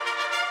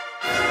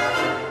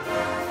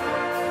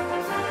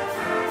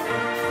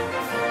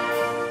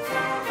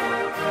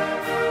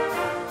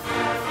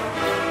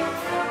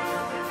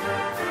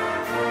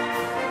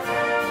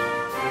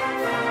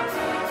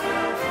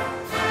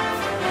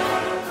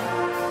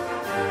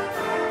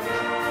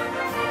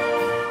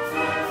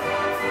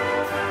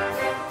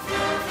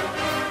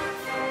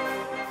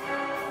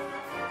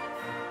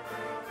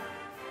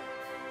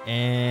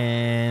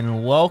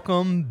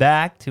welcome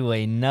back to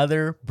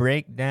another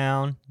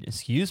breakdown.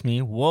 Excuse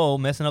me, whoa,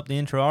 messing up the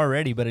intro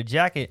already, but a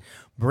Jacket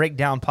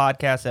Breakdown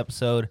podcast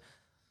episode.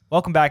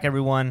 Welcome back,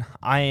 everyone.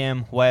 I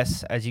am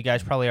Wes, as you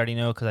guys probably already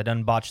know because I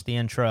done botched the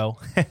intro.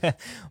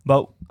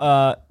 But,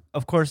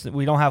 of course,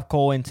 we don't have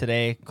Cole in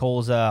today.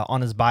 Cole's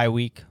on his bye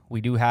week. We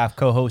do have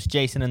co-host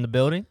Jason in the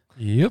building.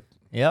 Yep.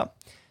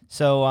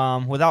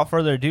 So, without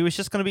further ado, it's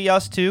just going to be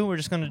us two. We're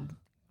just going to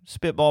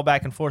spitball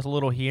back and forth a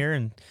little here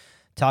and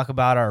talk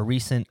about our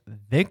recent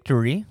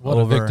victory. What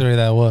a victory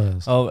that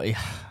was. Oh, yeah,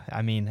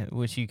 I mean,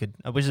 wish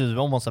is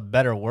almost a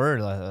better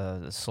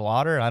word,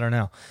 slaughter. I don't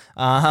know.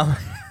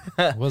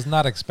 Was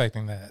not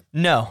expecting that.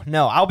 No,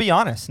 I'll be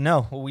honest.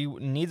 No, we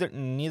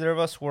neither of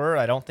us were.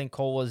 I don't think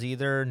Cole was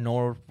either,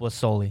 nor was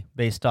Sully,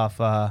 based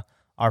off our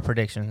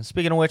predictions.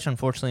 Speaking of which,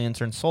 unfortunately,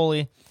 intern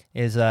Sully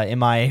is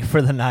MIA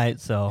for the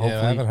night. So hopefully,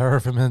 I haven't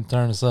heard from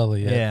intern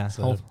Sully yet. Yeah,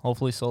 so.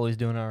 hopefully Sully's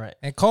doing all right.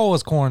 And Cole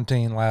was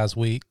quarantined last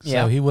week,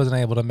 so he wasn't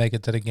able to make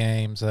it to the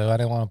game. So I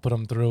didn't want to put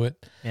him through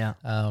it. Yeah.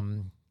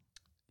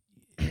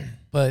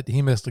 But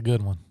he missed a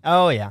good one.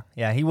 Oh yeah.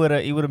 He would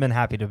have been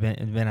happy to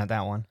have been at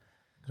that one.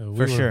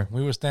 Sure.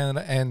 We were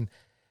standing, and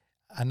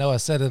I know I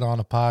said it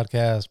on a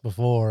podcast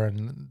before,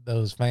 and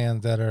those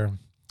fans that are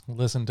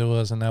listening to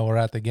us and that were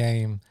at the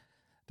game,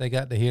 they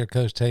got to hear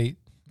Coach Tate,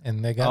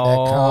 and they got that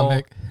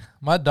comic.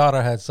 My daughter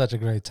had such a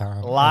great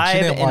time.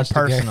 Live and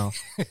personal.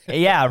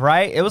 Yeah,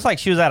 right? It was like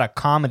she was at a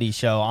comedy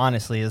show,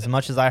 honestly, as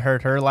much as I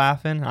heard her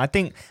laughing. I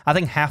think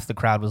half the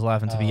crowd was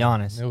laughing, to be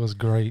honest. It was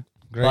great.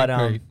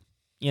 Great.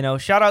 You know,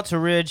 shout out to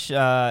Ridge,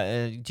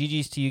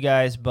 GG's to you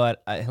guys,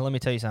 but let me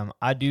tell you something.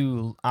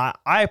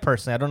 I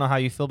personally, I don't know how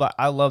you feel, but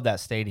I love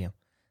that stadium.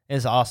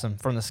 It's awesome.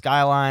 From the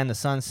skyline, the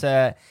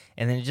sunset,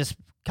 and then just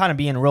kind of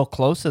being real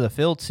close to the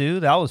field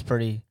too. That was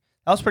pretty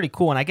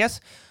cool. And I guess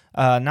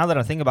now that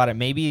I think about it,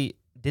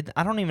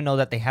 I don't even know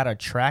that they had a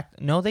track.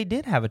 No, they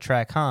did have a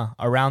track,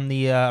 around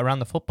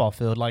the football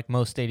field like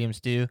most stadiums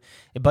do.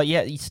 But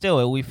yeah,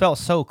 still, we felt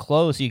so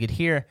close. You could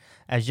hear,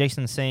 as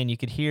Jason's saying, you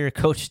could hear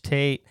Coach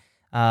Tate.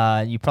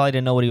 You probably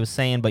didn't know what he was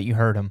saying, but you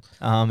heard him,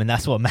 and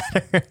that's what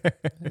mattered.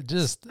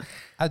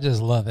 I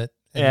just love it.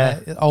 And yeah,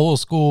 that old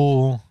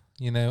school.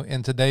 You know,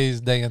 in today's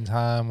day and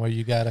time where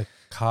you got to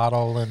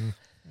coddle and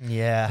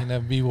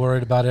be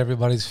worried about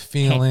everybody's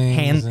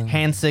feelings,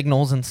 hand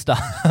signals and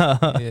stuff.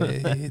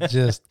 It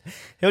just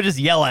he'll just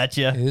yell at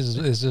you. It's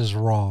just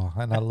raw,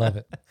 and I love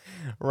it.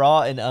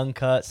 Raw and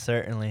uncut,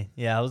 certainly.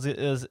 Yeah, it was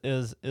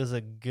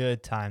a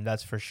good time,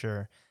 that's for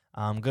sure.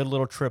 Good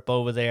little trip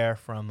over there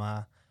from.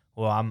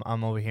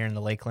 I'm over here in the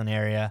Lakeland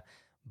area,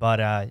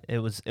 but it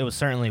was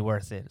certainly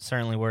worth it.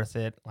 Certainly worth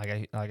it.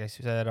 Like I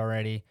said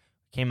already,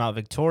 came out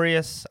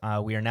victorious.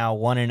 We are now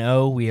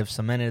 1-0. We have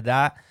cemented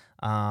that.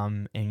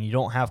 And you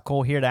don't have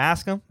Cole here to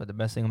ask him, but the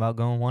best thing about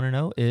going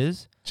 1-0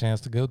 is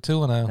chance to go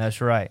 2-0.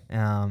 That's right.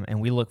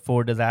 And we look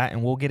forward to that,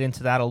 and we'll get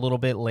into that a little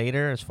bit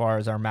later as far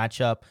as our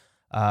matchup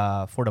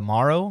for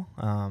tomorrow.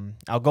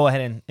 I'll go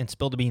ahead and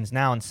spill the beans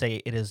now and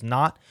say it is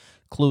not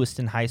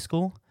Clewiston High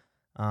School.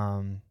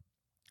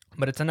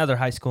 But it's another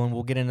high school, and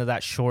we'll get into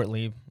that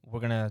shortly. We're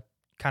going to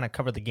kind of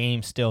cover the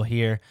game still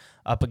here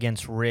up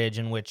against Ridge,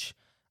 in which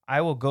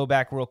I will go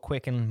back real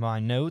quick in my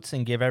notes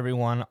and give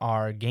everyone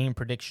our game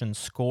prediction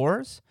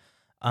scores.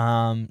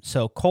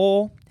 So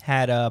Cole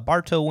had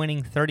Bartow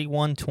winning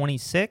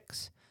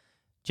 31-26.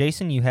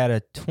 Jason, you had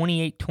a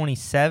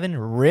 28-27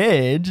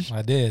 Ridge.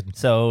 I did.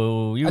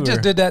 So I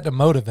just did that to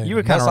motivate. You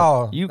were kind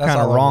of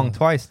wrong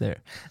twice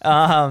there.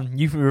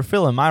 You were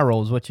filling my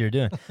role is what you're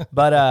doing.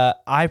 But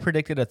I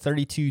predicted a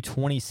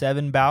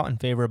 32-27 bout in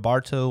favor of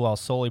Bartow, while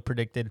Sully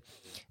predicted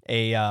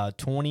a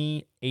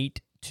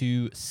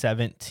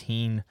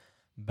 28-17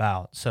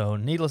 bout. So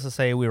needless to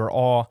say, we were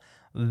all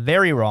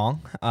very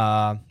wrong.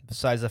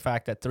 Besides the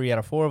fact that 3 out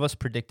of 4 of us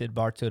predicted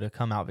Bartow to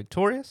come out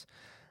victorious.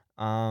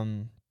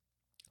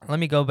 Let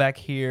me go back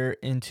here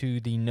into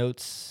the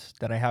notes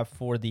that I have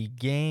for the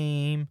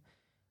game.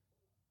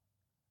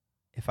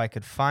 If I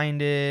could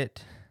find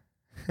it.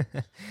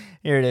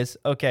 Here it is.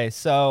 Okay,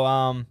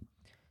 so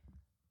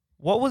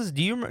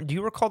do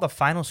you recall the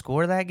final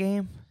score of that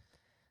game?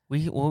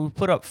 We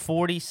put up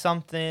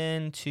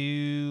 40-something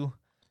to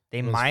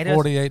they might have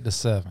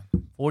 48-7.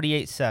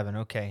 48-7.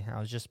 Okay, I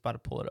was just about to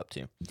pull it up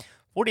too.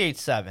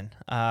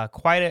 48-7.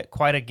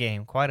 Quite a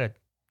game. Quite a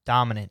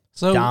dominant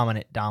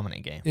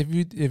game.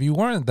 If you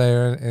weren't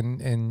there,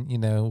 and you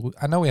know,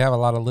 I know we have a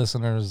lot of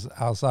listeners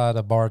outside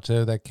of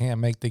Bartow that can't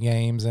make the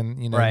games,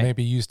 and you know,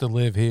 maybe used to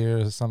live here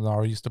or something,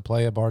 or used to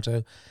play at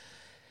Bartow.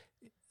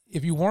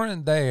 If you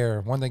weren't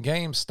there when the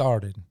game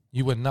started,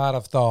 you would not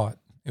have thought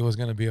it was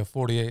going to be a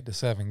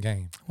 48-7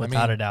 game.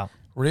 Without a doubt.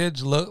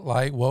 Ridge looked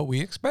like what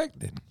we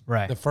expected.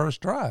 Right. The first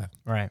drive.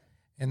 Right.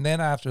 And then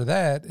after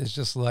that, it's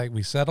just like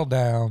we settled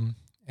down,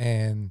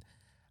 and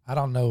I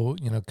don't know,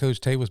 you know,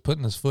 Coach Tate was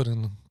putting his foot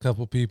in a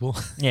couple people.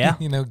 Yeah.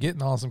 You know,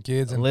 getting on some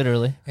kids. And,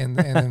 literally. And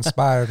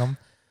inspired them.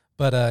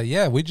 But,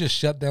 we just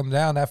shut them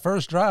down. That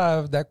first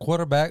drive, that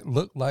quarterback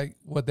looked like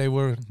what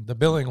the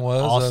billing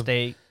was.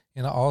 All-state.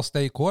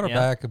 All-state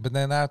quarterback. Yep. But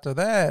then after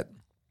that,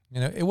 you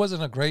know, it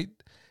wasn't a great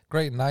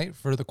great night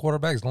for the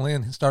quarterbacks.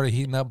 Lynn started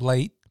heating up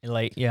late.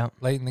 Late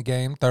in the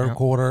game, third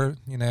quarter.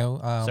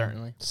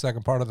 Certainly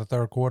second part of the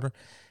third quarter,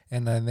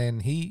 and then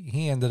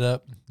he ended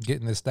up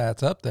getting his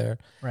stats up there.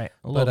 Right,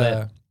 a little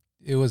bit.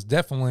 It was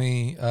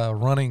definitely a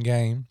running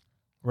game.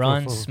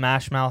 Run,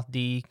 smash mouth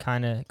D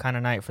kind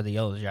of night for the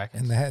Yellow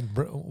Jackets. And they had,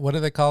 what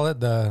do they call it?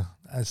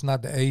 It's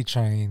not the A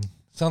train.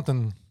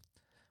 Something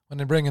when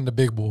they bring in the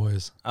big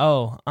boys.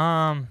 Oh,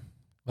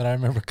 But I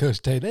remember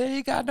Coach Tate, they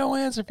ain't got no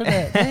answer for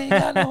that. They ain't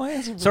got no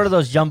answer for sort of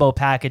those jumbo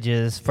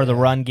packages for the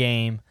run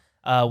game,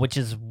 which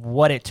is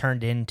what it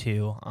turned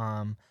into.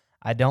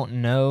 I don't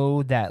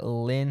know that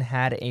Lynn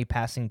had a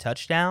passing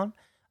touchdown,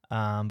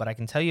 but I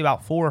can tell you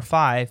about 4 or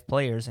 5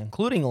 players,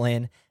 including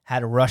Lynn,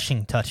 had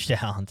rushing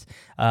touchdowns.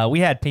 We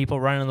had people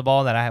running the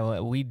ball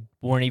that we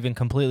weren't even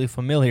completely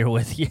familiar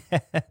with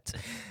yet.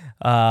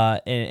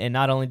 And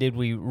not only did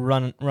we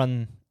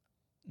run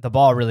the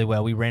ball really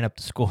well, we ran up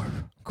the score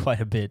quite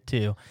a bit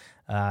too.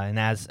 And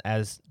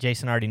as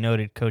Jason already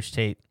noted, Coach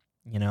Tate,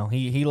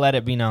 he let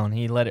it be known.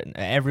 He let it.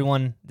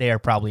 Everyone there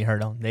probably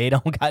heard him. They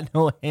don't got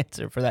no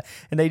answer for that,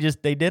 and they did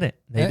it.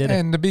 They did it.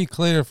 And to be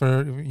clear,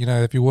 for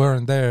if you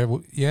weren't there,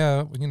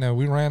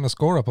 we ran the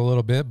score up a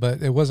little bit,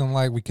 but it wasn't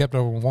like we kept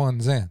our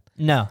ones in.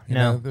 No.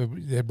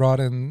 They brought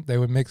in. They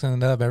were mixing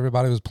it up.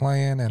 Everybody was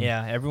playing, and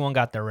everyone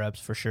got their reps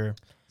for sure.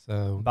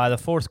 So by the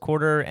fourth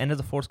quarter, end of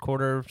the fourth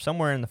quarter,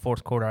 somewhere in the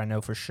fourth quarter, I know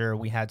for sure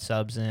we had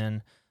subs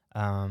in.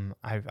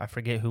 I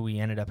forget who we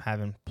ended up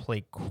having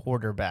play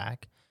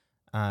quarterback.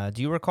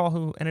 Do you recall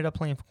who ended up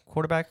playing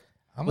quarterback?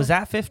 Was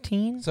that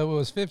 15? So it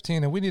was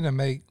 15, and we need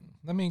to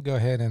let me go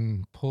ahead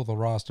and pull the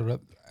roster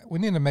up. We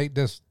need to make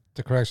the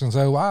correction.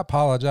 So I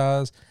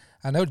apologize.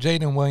 I know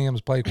Jaden Williams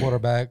played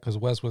quarterback because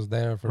Wes was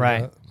there for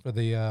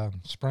the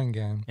spring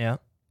game. Yeah.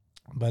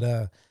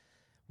 But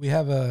we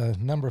have a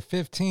number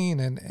 15,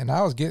 and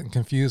I was getting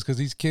confused because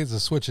these kids are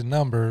switching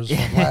numbers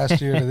from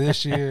last year to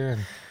this year.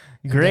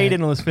 And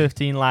Graydon was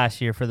 15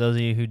 last year, for those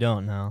of you who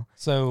don't know.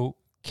 So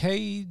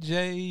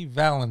KJ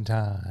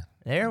Valentine.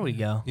 There we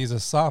go. He's a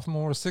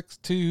sophomore,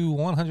 6'2",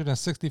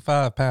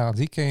 165 pounds.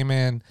 He came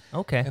in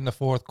in the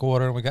fourth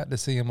quarter, and we got to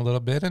see him a little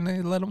bit, and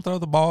they let him throw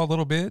the ball a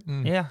little bit.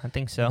 And, yeah, I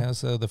think so.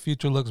 So the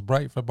future looks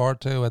bright for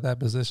Bartow at that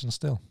position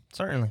still.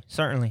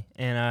 Certainly.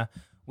 And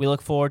we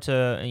look forward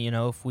to,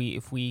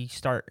 if we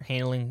start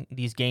handling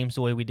these games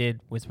the way we did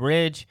with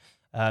Ridge,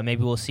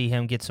 maybe we'll see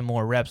him get some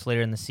more reps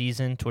later in the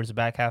season, towards the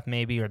back half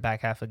maybe, or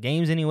back half of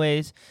games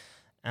anyways.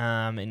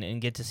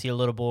 And get to see a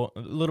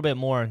little bit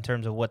more in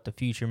terms of what the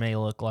future may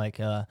look like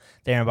there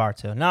in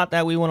Bartow. Not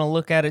that we want to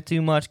look at it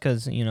too much,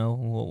 because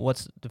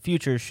what's the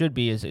future should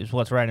be is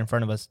what's right in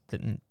front of us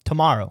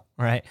tomorrow,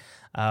 right?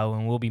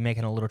 When we'll be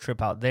making a little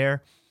trip out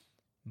there.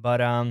 But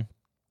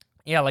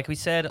like we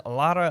said, a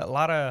lot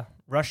of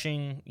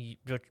rushing,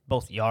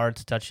 both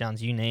yards,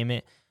 touchdowns, you name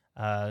it.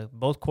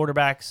 Both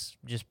quarterbacks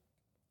just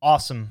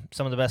awesome.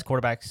 Some of the best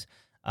quarterbacks,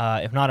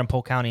 if not in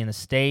Polk County, in the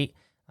state.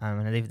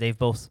 And they've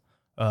both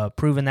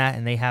proven that,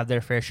 and they have their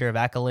fair share of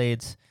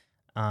accolades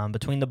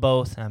between the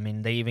both. I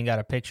mean, they even got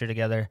a picture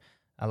together.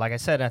 Like I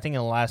said, I think in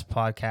the last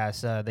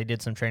podcast, they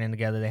did some training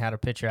together. They had a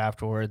picture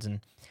afterwards,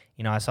 and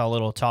I saw a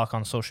little talk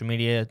on social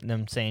media,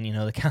 them saying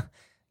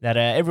that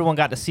everyone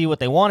got to see what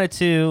they wanted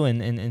to,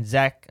 and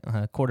Zach,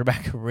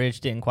 quarterback of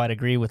Ridge, didn't quite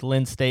agree with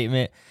Lynn's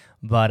statement,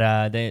 but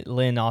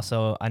Lynn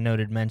also, I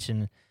noted,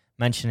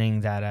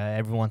 mentioning that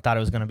everyone thought it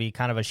was going to be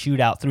kind of a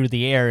shootout through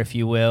the air, if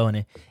you will,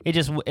 and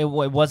it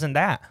wasn't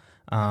that.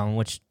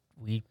 Which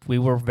we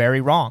were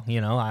very wrong.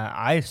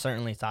 I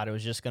certainly thought it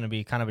was just going to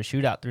be kind of a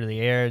shootout through the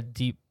air,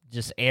 deep,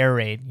 just air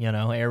raid,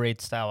 air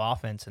raid style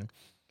offense.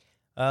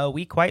 And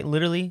we quite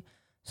literally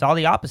saw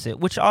the opposite,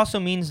 which also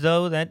means,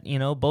 though, that,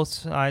 both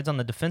sides on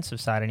the defensive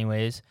side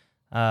anyways,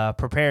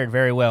 prepared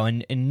very well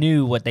and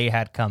knew what they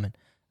had coming.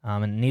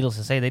 And needless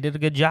to say, they did a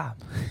good job.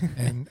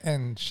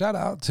 and shout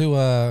out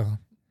to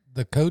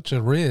the coach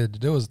of Ridge.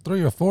 There was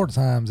 3 or 4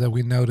 times that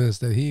we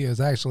noticed that he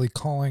is actually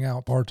calling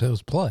out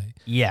Bartow's play.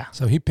 Yeah.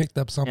 So he picked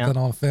up something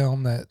on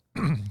film that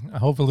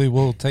hopefully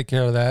we'll take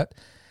care of that.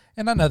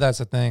 And I know that's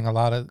the thing. A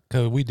lot of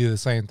we do the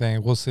same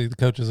thing. We'll see, the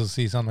coaches will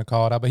see something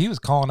called out, but he was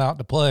calling out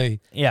the play.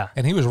 Yeah.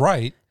 And he was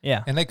right.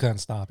 Yeah. And they couldn't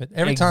stop it.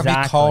 Every time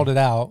he called it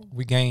out,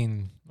 we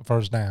gained a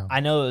first down. I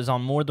know it was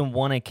on more than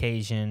one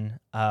occasion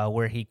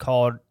where he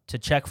called to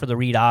check for the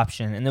read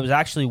option. And there was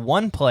actually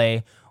one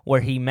play where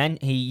he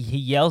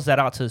yells that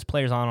out to his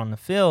players on the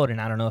field,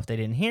 and I don't know if they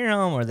didn't hear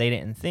him or they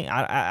didn't think.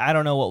 I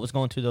don't know what was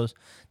going through those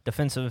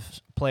defensive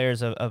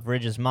players of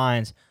Ridge's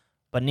minds,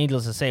 but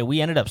needless to say,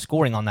 we ended up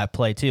scoring on that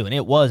play too, and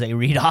it was a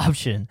read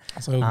option.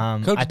 So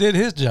Coach did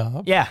his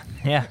job. Yeah.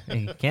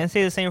 You can't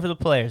say the same for the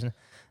players.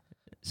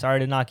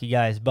 Sorry to knock you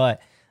guys, but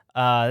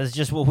this is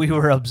just what we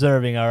were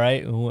observing, all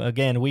right?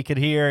 Again, we could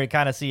hear and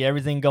kind of see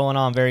everything going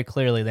on very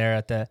clearly there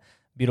at the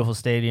beautiful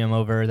stadium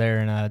over there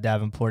in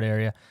Davenport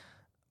area.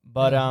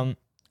 But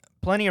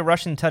plenty of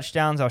rushing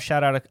touchdowns. I'll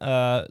shout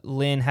out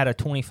Lynn had a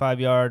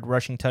 25-yard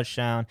rushing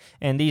touchdown,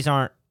 and these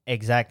aren't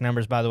exact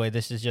numbers, by the way.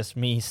 This is just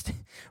me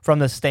from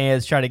the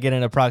stands trying to get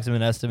an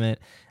approximate estimate.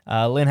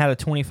 Lynn had a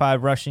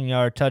 25 rushing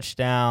yard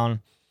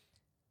touchdown,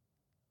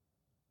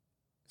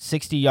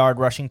 60-yard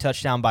rushing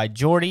touchdown by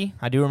Jordy.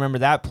 I do remember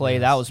that play.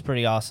 Yes. That was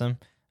pretty awesome.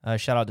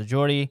 Shout out to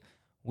Jordy.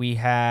 We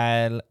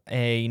had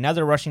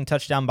another rushing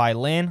touchdown by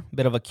Lynn,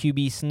 bit of a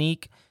QB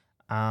sneak.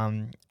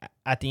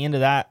 At the end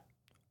of that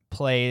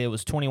play, it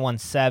was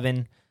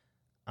 21-7.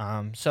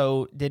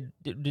 So did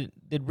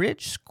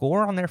Ridge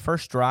score on their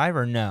first drive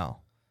or no?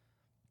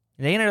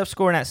 They ended up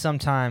scoring at some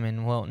time,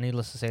 and, well,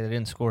 needless to say, they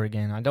didn't score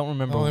again. I don't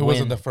remember when. It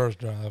wasn't the first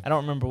drive. I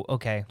don't remember.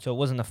 Okay, so it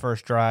wasn't the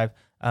first drive.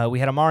 We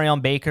had a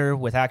Marion Baker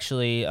with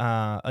actually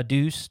a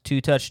deuce, 2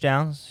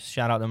 touchdowns.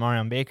 Shout out to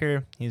Marion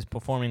Baker. He's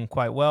performing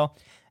quite well,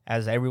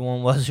 as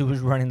everyone was who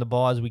was running the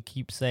ball, as we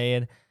keep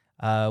saying.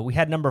 We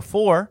had number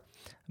 4,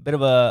 a bit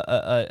of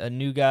a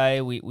new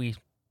guy. We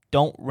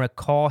don't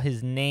recall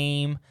his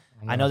name.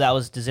 I know that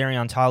was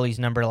Desarion Tolley's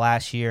number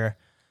last year.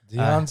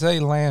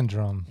 Deontay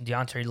Landrum.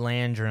 Deontay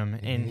Landrum.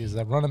 And he's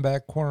a running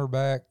back,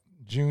 cornerback,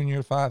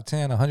 junior,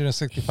 5'10",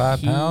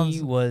 165 pounds.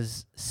 He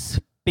was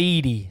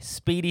speedy.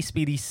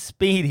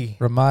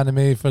 Reminded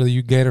me, for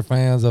you Gator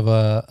fans, of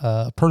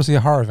a Percy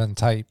Harvin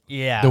type.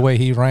 Yeah. The way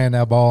he ran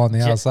that ball on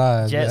the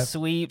outside. Jet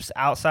sweeps,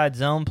 outside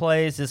zone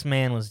plays. This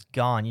man was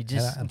gone. You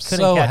just I'm couldn't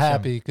so catch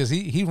happy because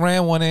he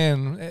ran one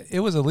in.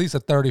 It was at least a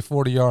 30,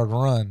 40-yard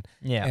run.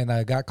 Yeah. And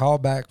I got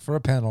called back for a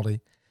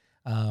penalty.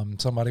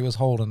 Somebody was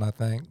holding, I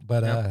think,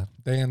 but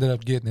they ended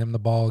up getting him the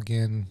ball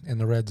again in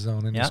the red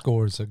zone, and he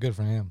scored, so good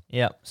for him.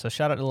 Yep, so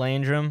shout out to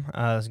Landrum.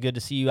 It's good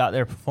to see you out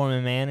there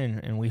performing, man,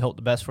 and we hope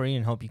the best for you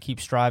and hope you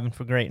keep striving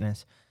for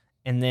greatness.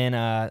 And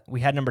then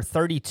we had number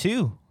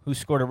 32, who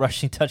scored a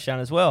rushing touchdown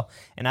as well,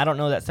 and I don't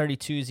know that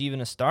 32 is even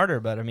a starter,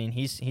 but, I mean,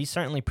 he's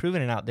certainly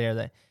proven it out there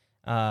that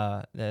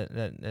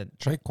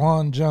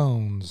Traquan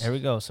Jones. There we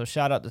go. So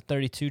shout out to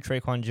 32,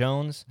 Traquan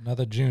Jones.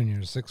 Another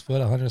junior, 6 foot,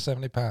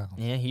 170 pounds.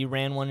 Yeah, he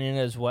ran one in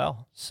as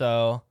well.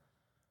 So,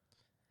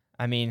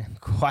 I mean,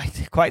 quite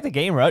the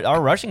game. Our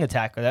rushing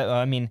attack.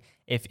 I mean,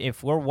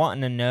 if we're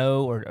wanting to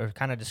know or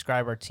kind of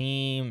describe our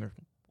team or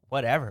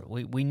whatever,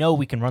 we know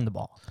we can run the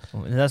ball.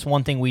 That's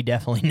one thing we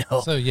definitely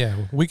know. So, yeah,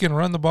 we can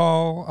run the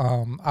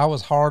ball. I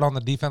was hard on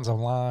the defensive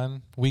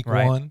line week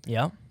 1.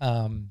 Yeah.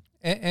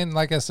 And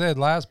like I said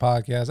last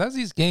podcast, as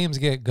these games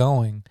get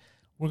going,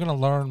 we're going to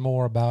learn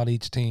more about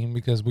each team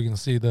because we can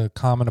see the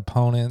common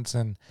opponents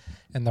and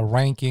the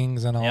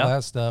rankings and all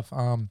that stuff.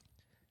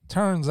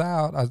 Turns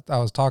out, I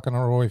was talking to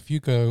Roy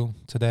Fuco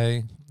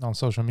today on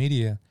social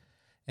media,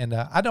 and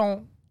I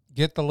don't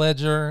get the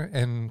ledger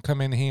and come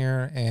in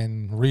here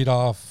and read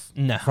off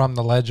from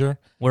the ledger.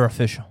 We're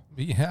official.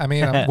 I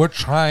mean, we're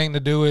trying to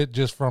do it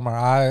just from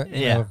our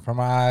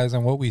eyes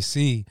and what we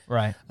see.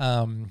 Right.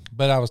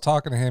 But I was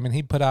talking to him, and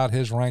he put out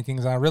his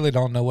rankings. I really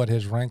don't know what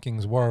his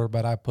rankings were,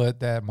 but I put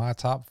that my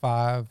top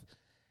 5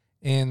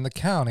 in the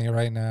county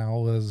right now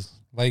was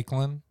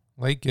Lakeland,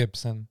 Lake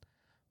Gibson,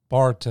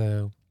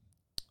 Bartow,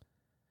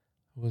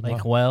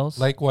 Lake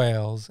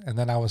Wales, and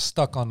then I was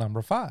stuck on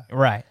number 5.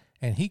 Right.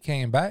 And he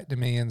came back to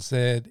me and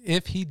said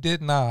if he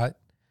did not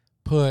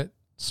put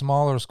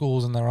smaller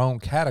schools in their own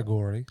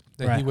category,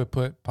 that he would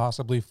put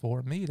possibly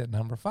Fort Meade at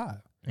number 5.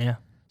 Yeah.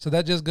 So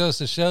that just goes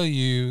to show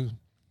you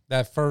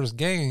that first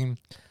game,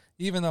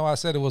 even though I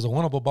said it was a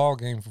winnable ball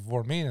game for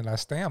Fort Meade, and I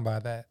stand by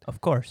that.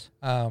 Of course.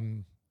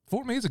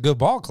 Fort Meade's a good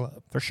ball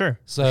club. For sure.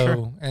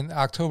 So, and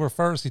October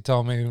 1st, he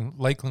told me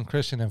Lakeland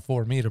Christian and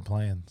Fort Meade are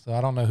playing. So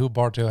I don't know who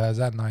Bartow has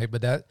that night,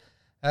 but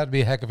that'd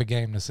be a heck of a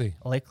game to see.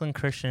 Lakeland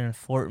Christian and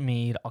Fort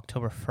Meade,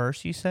 October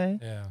 1st, you say?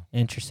 Yeah.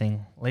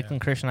 Interesting.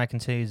 Lakeland Christian, I can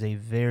tell you, is a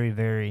very,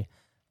 very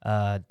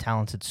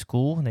talented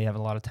school. They have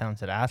a lot of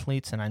talented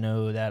athletes, and I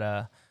know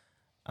that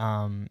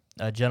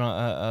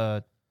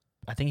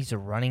I think he's a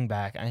running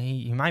back.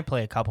 He might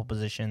play a couple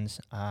positions.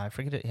 I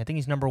forget it. I think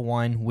he's number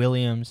 1,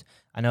 Williams.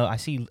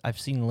 I've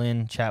seen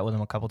Lynn chat with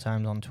him a couple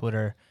times on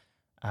Twitter.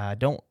 I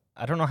don't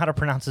know how to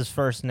pronounce his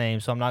first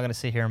name, so I'm not going to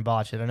sit here and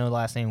botch it. I know the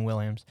last name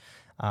Williams.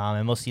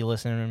 And most of you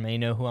listening may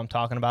know who I'm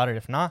talking about. It.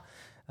 If not,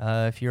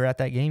 if you're at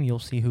that game, you'll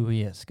see who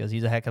he is because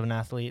he's a heck of an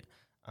athlete.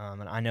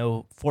 And I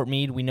know Fort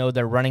Meade, we know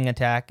their running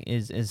attack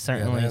is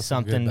certainly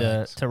something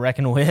to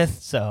reckon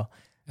with. So,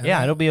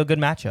 it'll be a good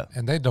matchup.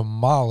 And they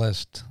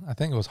demolished, I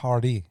think it was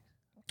Hardy.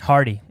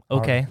 Hardy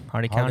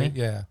County.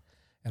 Yeah.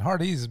 And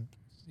Hardy's,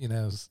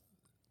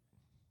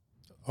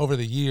 over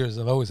the years,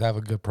 have always have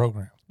a good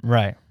program.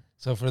 Right.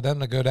 So for them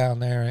to go down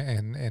there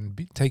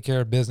and take care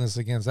of business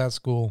against that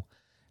school,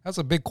 that's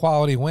a big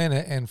quality win.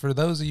 And for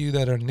those of you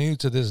that are new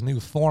to this new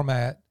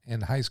format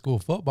in high school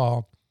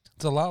football,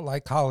 it's a lot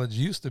like college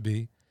used to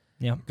be.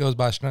 Yeah. It goes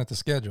by strength of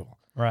schedule.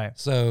 Right.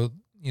 So,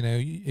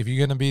 if you're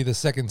going to be the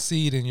second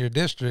seed in your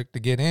district to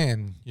get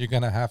in, you're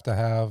going to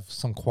have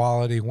some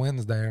quality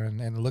wins there.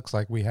 And it looks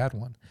like we had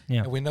one.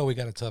 Yeah. And we know we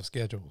got a tough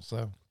schedule.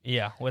 So,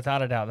 yeah,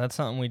 without a doubt. That's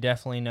something we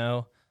definitely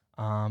know.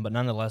 But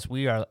nonetheless,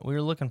 we're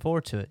looking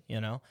forward to it.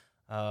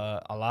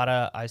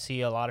 I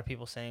see a lot of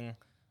people saying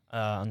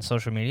on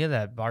social media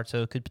that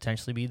Bartow could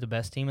potentially be the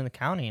best team in the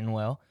county, and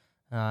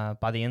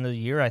by the end of the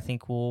year, I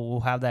think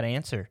we'll have that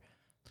answer.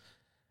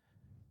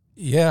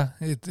 Yeah,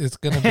 it's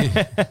going to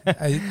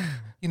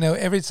be,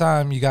 every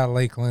time you got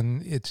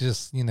Lakeland, it's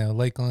just,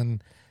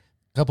 Lakeland,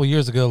 a couple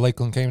years ago,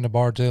 Lakeland came to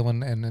Bartow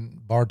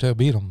and Bartow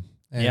beat them.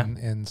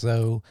 And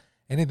so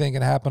anything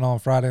can happen on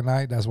Friday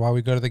night. That's why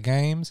we go to the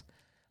games.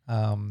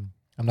 I'm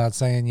not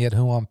saying yet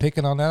who I'm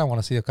picking on that. I want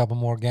to see a couple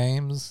more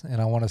games,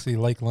 and I want to see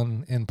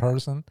Lakeland in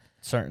person.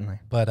 Certainly.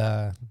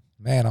 But,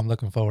 man, I'm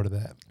looking forward to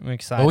that. I'm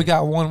excited. But we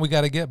got one we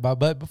got to get by.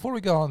 But before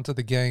we go on to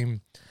the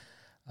game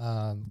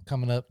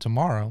coming up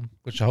tomorrow,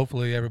 which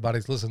hopefully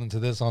everybody's listening to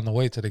this on the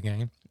way to the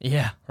game.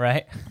 Yeah,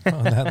 right.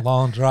 On that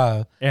long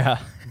drive. Yeah.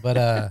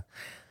 But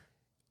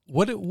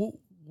what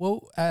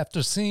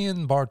after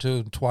seeing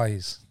Bartow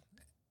twice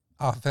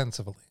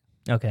offensively,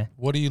 okay,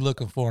 what are you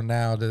looking for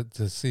now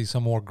to see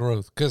some more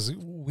growth? Because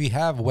we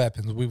have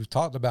weapons. We've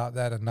talked about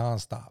that at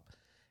nonstop.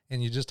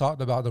 And you just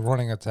talked about the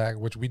running attack,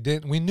 which we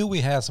didn't. We knew we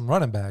had some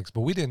running backs,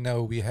 but we didn't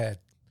know we had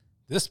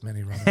this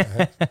many running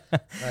backs.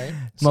 Right?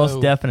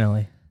 Most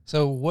definitely.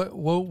 So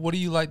what do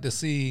you like to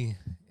see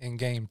in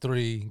game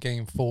 3,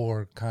 game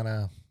 4, kind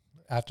of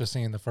after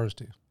seeing the first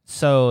two?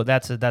 So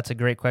that's a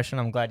great question.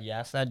 I'm glad you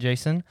asked that,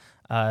 Jason.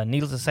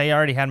 Needless to say, I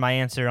already had my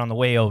answer on the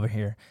way over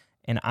here,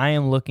 and I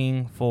am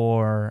looking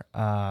for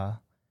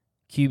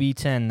QB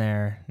 10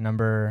 there,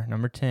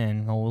 number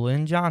 10,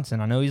 Lynn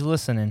Johnson. I know he's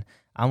listening.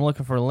 I'm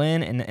looking for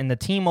Lynn and the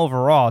team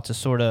overall to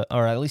sort of,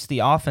 or at least the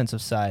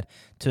offensive side,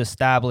 to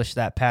establish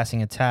that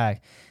passing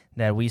attack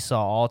that we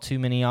saw all too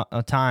many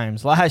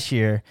times last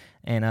year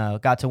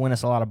and got to win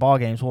us a lot of ball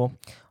games. Well,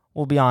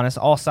 we'll be honest,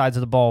 all sides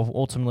of the ball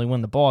ultimately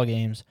win the ball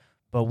games,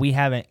 but we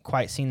haven't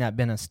quite seen that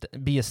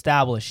be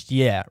established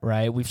yet,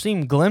 right? We've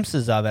seen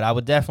glimpses of it. I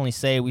would definitely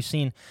say we've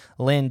seen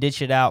Lynn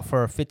ditch it out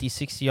for a 50,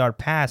 60-yard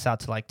pass out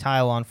to like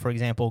Tylon, for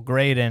example,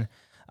 Graydon,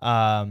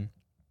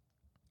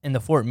 in the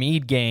Fort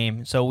Meade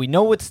game. So we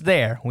know it's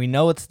there.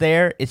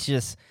 It's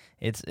just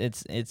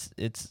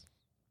it's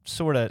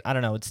sort of, I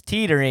don't know, it's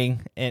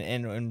teetering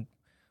and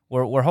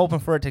we're hoping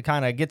for it to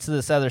kind of get to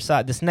this other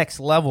side, this next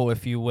level,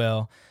 if you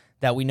will,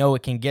 that we know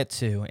it can get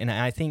to. And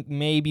I think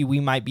maybe we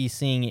might be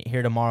seeing it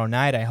here tomorrow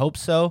night. I hope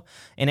so.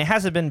 And it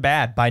hasn't been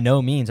bad by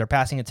no means. Our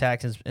passing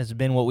attack has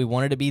been what we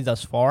wanted to be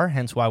thus far,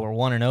 hence why we're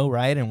 1-0,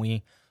 right? And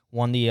we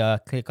won the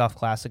Kickoff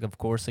Classic, of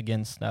course,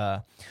 against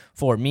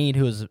Fort Meade,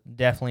 who is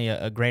definitely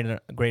a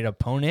great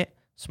opponent,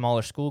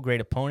 smaller school, great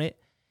opponent.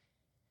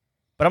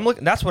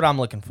 But that's what I'm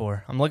looking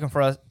for. I'm looking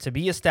for us to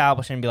be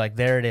established and be like,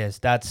 there it is,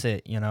 that's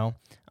it,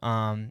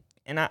 And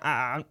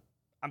I'm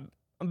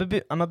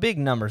a big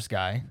numbers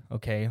guy,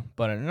 okay,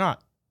 but I'm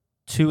not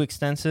too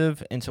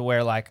extensive into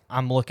where like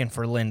I'm looking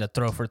for Lynn to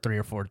throw for 3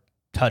 or 4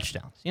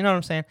 touchdowns. You know what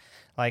I'm saying?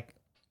 Like,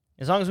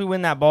 as long as we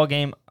win that ball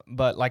game,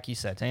 but like you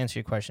said, to answer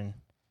your question,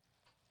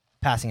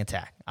 passing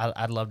attack.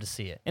 I'd love to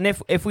see it. And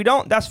if we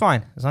don't, that's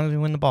fine. As long as we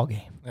win the ball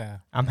game. Yeah.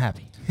 I'm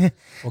happy.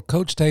 Well,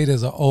 Coach Tate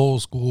is an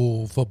old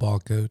school football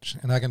coach.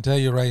 And I can tell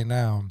you right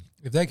now,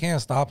 if they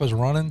can't stop us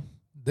running,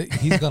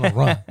 he's going to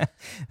run.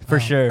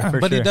 For sure.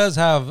 But he does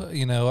have,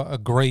 a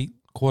great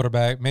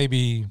quarterback,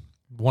 maybe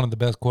one of the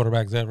best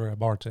quarterbacks ever at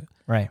Bartow.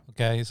 Right.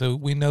 Okay. So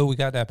we know we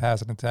got that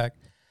passing attack.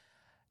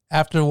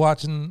 After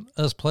watching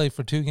us play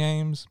for 2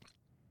 games,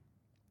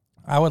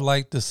 I would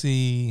like to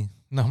see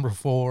number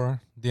 4,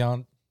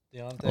 Deontay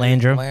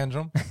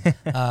Landrum.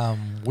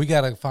 We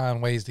got to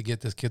find ways to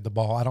get this kid the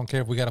ball. I don't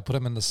care if we got to put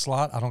him in the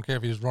slot. I don't care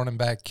if he's running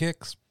back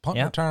kicks, punt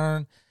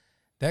return.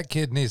 That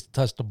kid needs to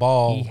touch the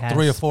ball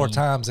 3 or 4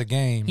 times a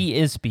game. He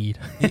is speed.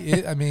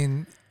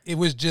 It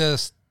was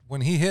just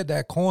when he hit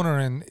that corner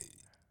and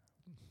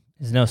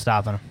there's no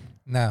stopping him.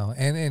 No,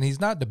 and he's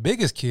not the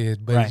biggest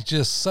kid, but he's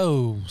just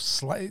so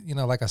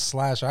like a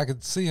slasher. I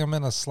could see him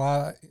in a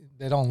slot.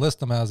 They don't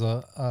list him as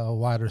a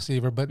wide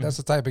receiver, but that's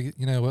the type of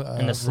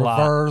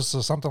reverse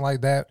or something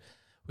like that.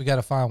 We got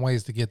to find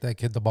ways to get that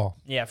kid the ball.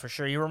 Yeah, for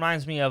sure. He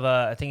reminds me of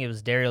I think it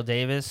was Daryl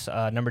Davis,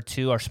 number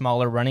 2, our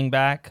smaller running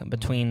back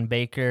between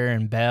Baker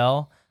and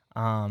Bell,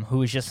 who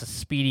was just a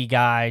speedy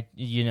guy.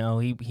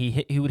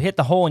 He would hit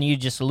the hole and you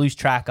just lose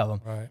track of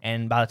him. Right.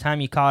 And by the time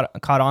you caught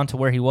on to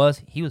where he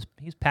was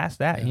past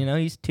that. Yeah.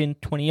 He's 10,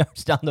 20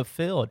 yards down the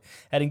field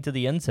heading to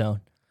the end zone.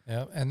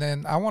 Yeah, and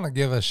then I want to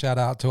give a shout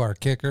out to our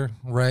kicker,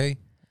 Ray.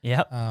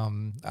 Yep.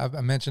 I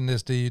mentioned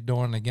this to you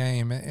during the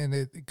game, and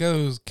it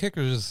goes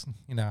kickers.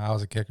 I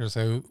was a kicker,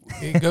 so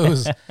it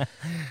goes.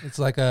 It's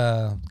like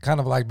kind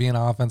of like being an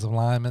offensive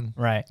lineman,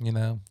 right? You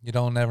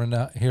don't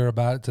ever hear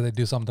about it till they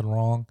do something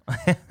wrong.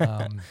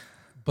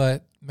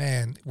 But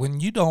man, when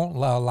you don't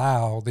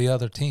allow the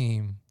other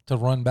team to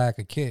run back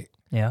a kick,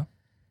 yeah,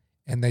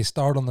 and they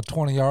start on the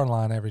 20-yard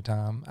line every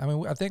time. I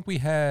mean, I think we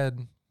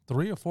had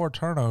 3 or 4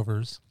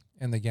 turnovers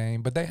in the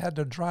game, but they had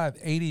to drive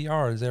 80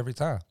 yards every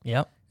time.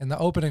 Yep. And the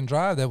opening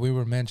drive that we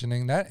were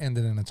mentioning, that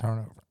ended in a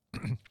turnover.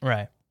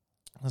 Right.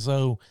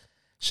 So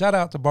shout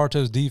out to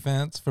Bartow's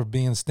defense for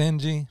being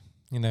stingy.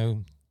 They're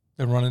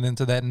running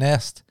into that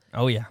nest.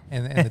 Oh, yeah.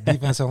 And the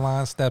defensive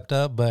line stepped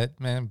up. But,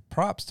 man,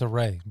 props to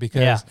Ray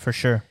because for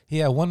sure. He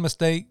had one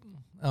mistake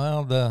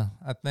Well,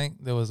 I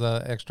think there was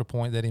an extra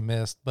point that he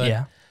missed,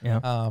 but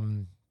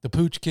the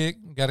pooch kick,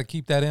 got to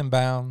keep that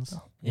inbounds.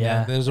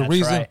 Yeah, there's a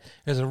reason. Right.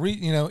 There's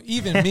a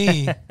even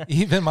me,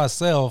 even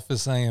myself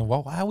is saying,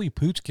 well, why are we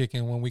pooch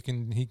kicking when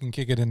he can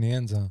kick it in the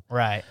end zone?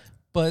 Right.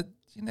 But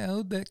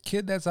that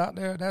kid that's out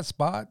there at that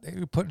spot,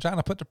 trying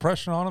to put the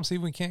pressure on him, see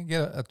if we can't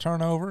get a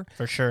turnover.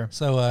 For sure.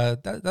 So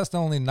that's the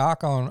only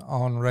knock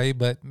on Ray.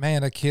 But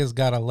man, that kid's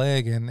got a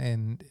leg,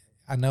 and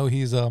I know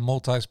he's a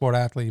multi-sport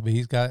athlete,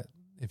 but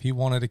if he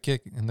wanted to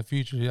kick in the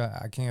future,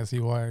 I can't see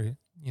why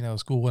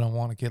school wouldn't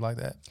want a kid like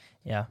that.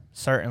 Yeah,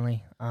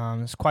 certainly.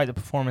 It's quite the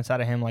performance out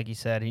of him, like you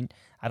said.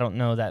 I don't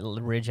know that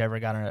Ridge ever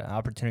got an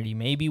opportunity.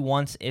 Maybe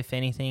once, if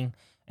anything,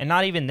 and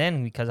not even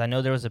then, because I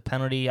know there was a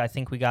penalty I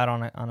think we got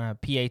on a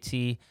PAT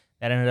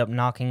that ended up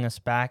knocking us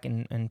back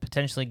and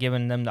potentially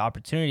giving them the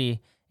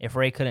opportunity if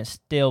Ray couldn't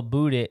still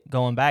boot it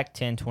going back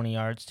 10, 20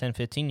 yards, 10,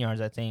 15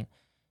 yards, I think,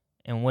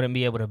 and wouldn't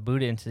be able to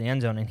boot it into the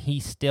end zone, and he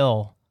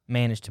still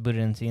managed to boot it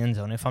into the end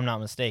zone, if I'm not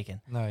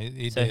mistaken. No,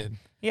 he did.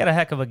 He had a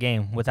heck of a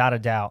game, without a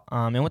doubt.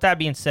 And with that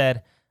being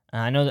said,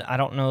 I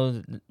don't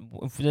know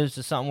if there's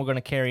just something we're going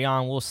to carry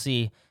on. We'll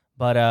see.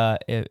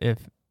 But if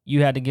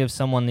you had to give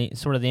someone the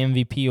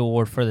MVP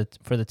award for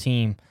the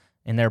team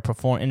and their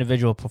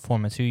individual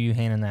performance, who are you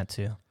handing that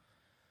to?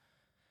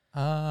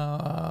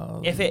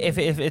 If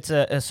it's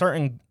a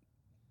certain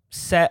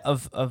set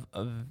of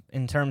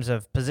in terms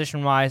of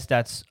position wise,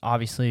 that's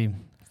obviously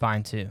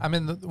fine too. I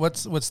mean, what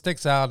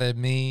sticks out at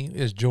me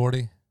is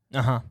Jordy.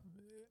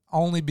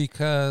 Only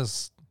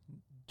because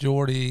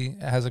Jordy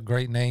has a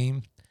great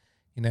name.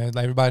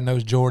 Everybody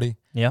knows Jordy.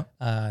 Yeah.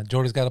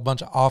 Jordy's got a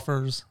bunch of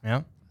offers.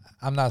 Yeah.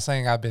 I'm not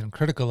saying I've been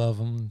critical of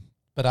him,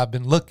 but I've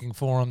been looking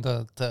for him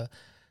to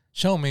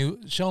show me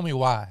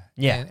why.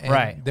 Yeah. And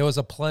right. There was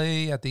a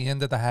play at the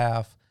end of the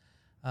half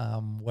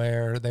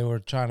where they were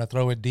trying to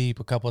throw it deep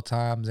a couple of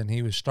times, and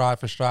he was stride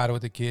for stride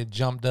with the kid,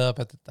 jumped up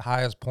at the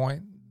highest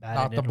point,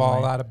 knocked the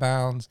ball out of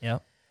bounds.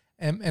 Yep.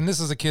 And this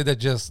is a kid that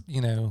just,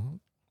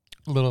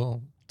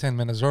 little 10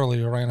 minutes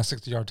earlier ran a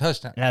 60-yard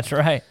touchdown. That's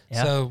right.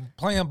 Yep. So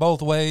playing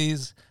both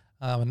ways.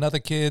 Another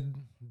kid,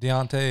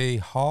 Deontay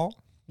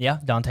Hall. Yeah,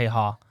 Dante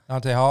Hall.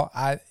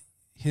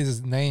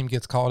 His name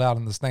gets called out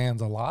in the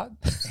stands a lot.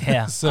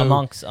 Yeah, so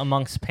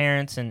amongst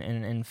parents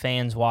and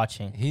fans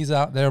watching. He's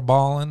out there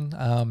balling,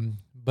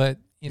 but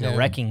He's a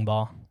wrecking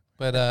ball.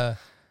 But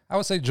I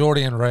would say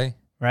Jordy and Ray.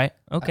 Right.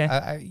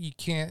 Okay. You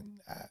can't.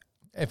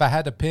 If I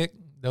had to pick,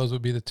 those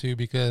would be the two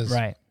because.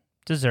 Right.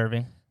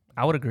 Deserving.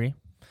 I would agree.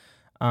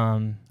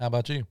 How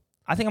about you?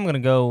 I think I'm going to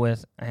go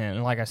with,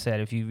 and like I said,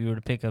 if you were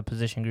to pick a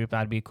position group,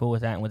 I'd be cool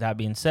with that. And with that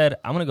being said,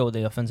 I'm going to go with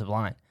the offensive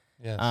line.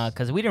 Yes.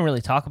 Because we didn't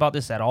really talk about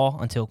this at all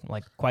until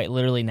quite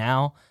literally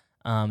now.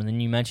 And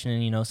then you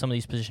mentioned, some of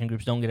these position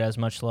groups don't get as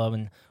much love,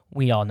 and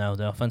we all know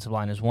the offensive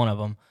line is one of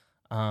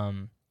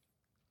them.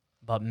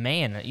 But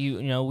man,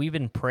 we've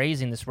been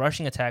praising this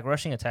rushing attack,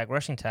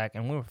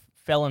 and we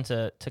fell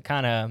into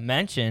kind of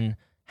mention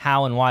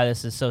how and why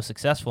this is so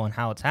successful and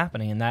how it's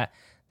happening, and that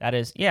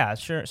is,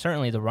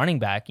 certainly the running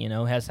back,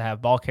 has to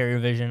have ball carrier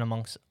vision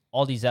amongst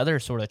all these other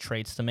sort of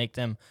traits to make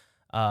them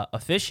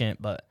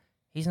efficient, but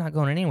he's not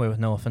going anywhere with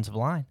no offensive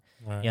line,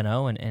 right.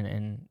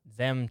 And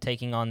them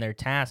taking on their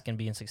task and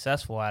being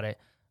successful at it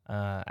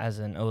as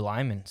an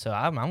O-lineman. So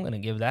I'm going to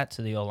give that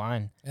to the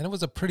O-line. And it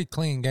was a pretty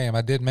clean game.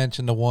 I did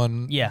mention the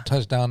one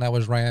touchdown that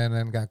was ran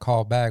and got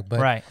called back,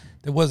 but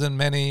there wasn't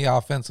many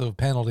offensive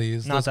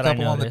penalties. Not There's a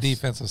couple on the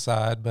defensive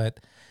side,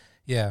 but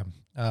yeah.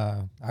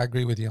 I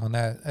agree with you on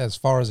that. As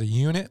far as a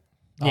unit,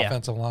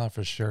 offensive line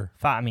for sure.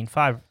 Five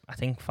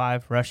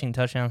rushing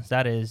touchdowns.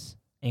 That is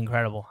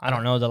incredible. I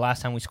don't know the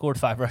last time we scored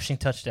 5 rushing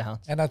touchdowns.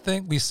 And I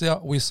think we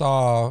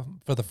saw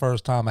for the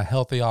first time a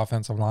healthy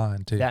offensive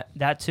line too.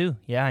 That too.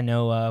 Yeah, I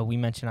know. We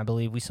mentioned, I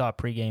believe we saw a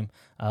pregame.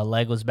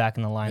 Leg was back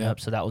in the lineup,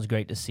 so that was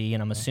great to see.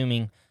 And I'm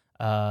assuming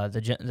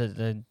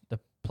the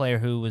player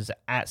who was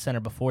at center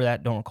before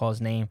that, don't recall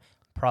his name,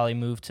 probably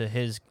moved to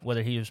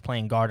whether he was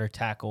playing guard or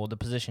tackle, the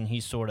position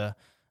he's sort of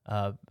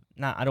I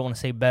don't want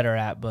to say better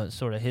at, but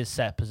sort of his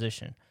set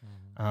position.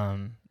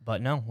 Mm-hmm.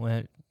 But no,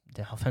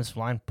 the offensive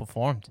line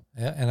performed.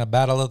 Yeah, and a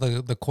battle of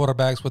the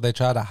quarterbacks where they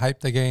try to hype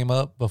the game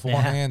up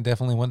beforehand.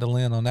 Definitely went to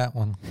Lynn on that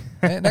one.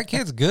 And that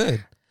kid's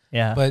good.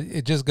 Yeah. But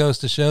it just goes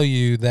to show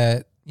you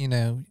that,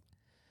 you're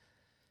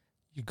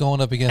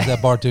going up against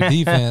that Bartow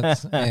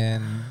defense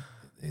and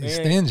it's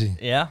stingy.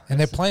 Yeah. And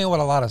they're playing with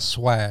a lot of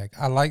swag.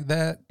 I like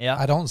that. Yeah.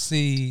 I don't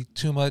see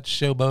too much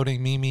showboating,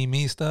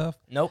 me stuff.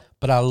 Nope.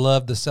 But I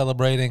love the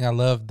celebrating. I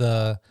love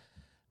the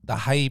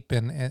hype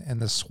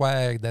and the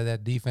swag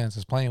that defense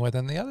is playing with.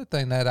 And the other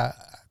thing that I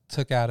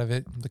took out of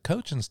it, the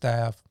coaching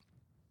staff,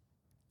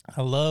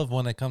 I love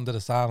when they come to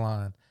the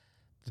sideline.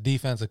 The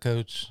defensive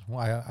coach,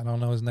 I don't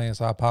know his name,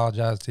 so I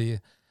apologize to you.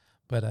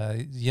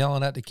 But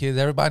yelling at the kids,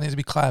 everybody needs to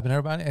be clapping,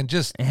 and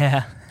just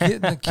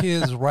getting the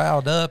kids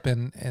riled up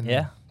and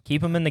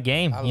keep them in the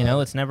game.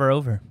 It's never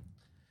over.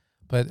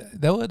 But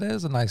though it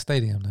is a nice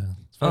stadium, though.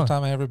 It's the first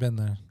time I ever been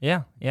there.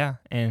 Yeah,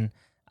 and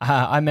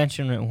I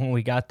mentioned it when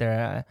we got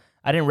there.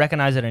 I didn't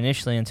recognize it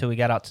initially until we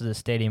got out to the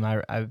stadium.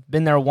 I've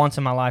been there once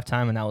in my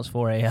lifetime, and that was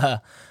for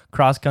a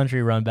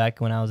cross-country run back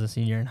when I was a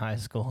senior in high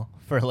school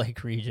for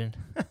Lake Region.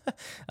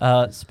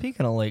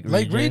 Speaking of Lake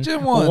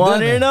Region won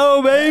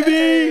 1-0, baby!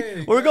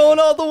 Hey, we're going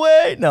all the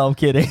way! No, I'm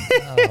kidding.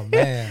 Oh,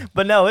 man.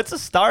 But no, it's a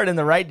start in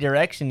the right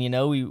direction. You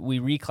know, we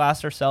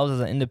reclassed ourselves as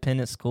an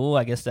independent school.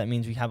 I guess that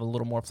means we have a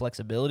little more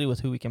flexibility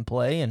with who we can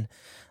play, and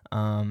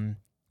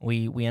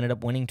we ended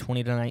up winning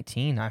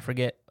 20-19. I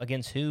forget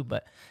against who,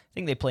 but I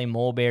think they play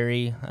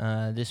Mulberry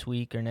this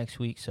week or next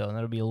week, so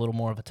that'll be a little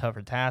more of a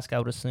tougher task, I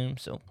would assume.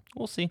 So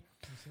we'll see.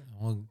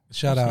 Well,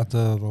 shout out to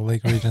the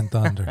Lake Region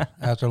Thunder.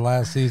 After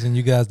last season,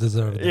 you guys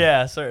deserved it.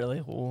 Yeah,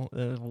 certainly. Well,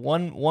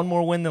 one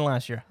more win than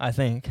last year, I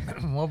think.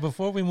 Well,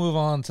 before we move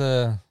on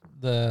to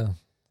the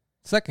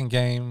second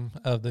game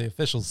of the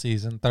official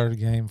season, third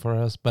game for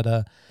us, but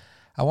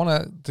I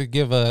want to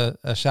give a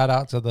shout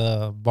out to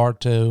the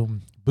Bartow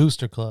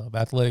Booster Club,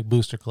 Athletic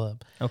Booster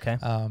Club. Okay.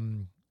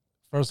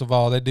 First of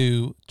all, they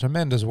do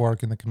tremendous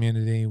work in the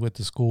community with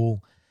the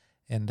school,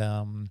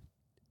 and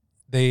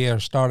they are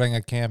starting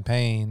a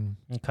campaign.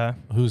 Okay.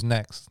 Who's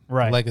next?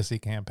 Right. Legacy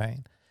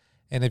campaign.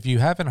 And if you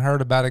haven't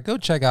heard about it, go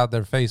check out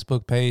their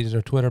Facebook page,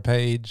 their Twitter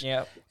page,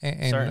 Yep.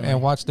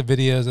 and watch the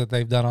videos that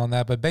they've done on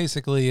that. But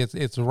basically,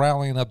 it's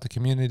rallying up the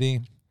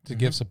community to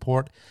give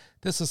support.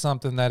 This is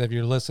something that if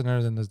you're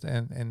listeners,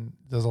 and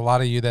there's a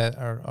lot of you that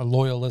are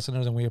loyal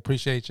listeners, and we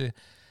appreciate you.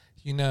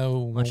 You know,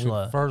 when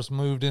we first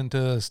moved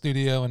into a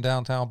studio in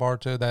downtown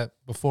Bartow, that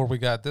before we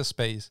got this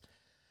space,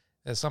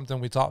 it's something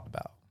we talked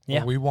about.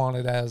 Yeah. We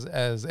wanted, as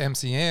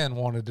MCN,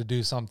 wanted to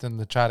do something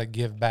to try to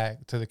give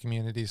back to the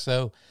community.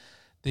 So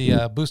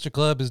the Booster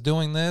Club is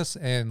doing this,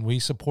 and we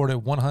support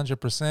it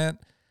 100%.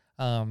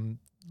 A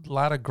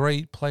lot of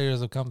great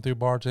players have come through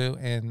Bartow,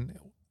 and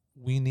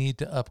we need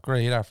to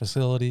upgrade our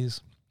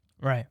facilities.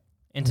 Right.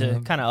 And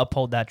to kind of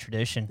uphold that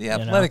tradition. The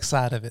athletic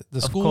side of it. The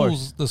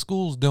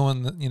school's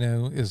doing,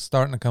 is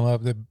starting to come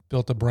up. They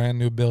built a brand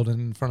new building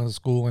in front of the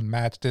school and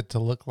matched it to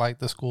look like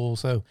the school.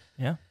 So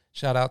yeah,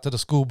 shout out to the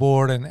school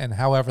board and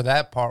however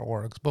that part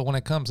works. But when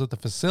it comes to the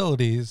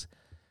facilities,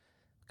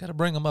 got to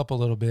bring them up a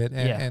little bit.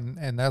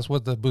 And that's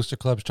what the Booster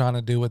Club's trying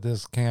to do with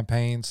this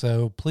campaign.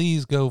 So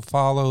please go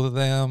follow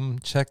them,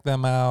 check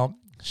them out,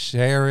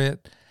 share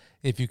it.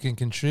 If you can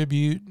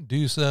contribute,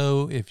 do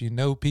so. If you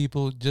know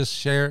people, just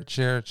share it.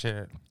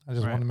 I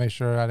just want to make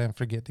sure I didn't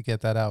forget to get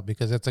that out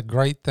because it's a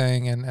great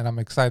thing, and I'm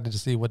excited to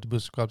see what the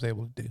Booster Club's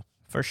able to do.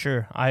 For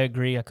sure. I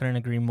agree. I couldn't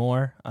agree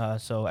more.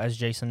 So as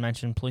Jason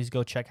mentioned, please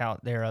go check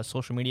out their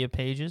social media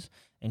pages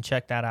and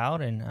check that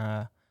out,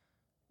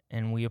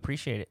 and we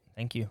appreciate it.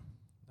 Thank you.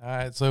 All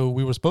right, so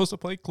we were supposed to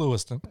play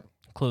Clewiston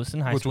High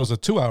School. Which was a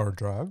 2-hour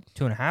drive.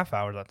 2.5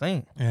 hours, I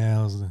think. Yeah,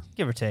 it was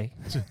give or take.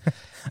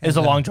 It was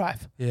a long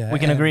drive. Yeah, we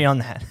can agree on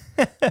that.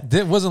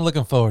 Wasn't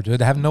looking forward to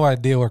it. I have no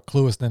idea where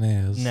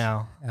Clewiston is.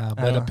 No.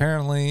 But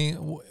apparently,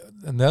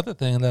 another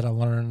thing that I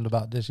learned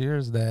about this year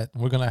is that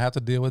we're going to have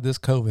to deal with this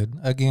COVID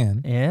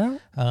again.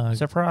 Yeah.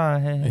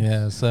 Surprise.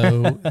 Yeah,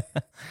 so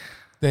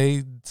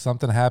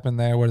something happened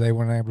there where they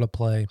weren't able to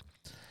play.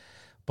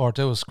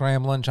 Bartow was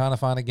scrambling, trying to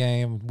find a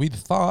game. We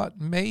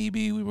thought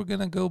maybe we were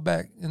going to go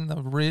back in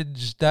the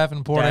Ridge,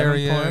 Davenport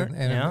area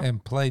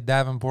and play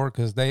Davenport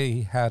because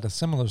they had a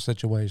similar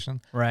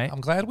situation. Right.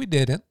 I'm glad we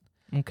didn't.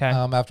 Okay.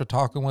 After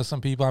talking with some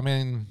people, I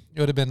mean,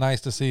 it would have been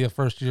nice to see a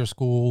first-year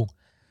school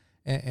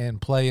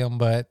and play them,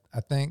 but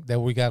I think that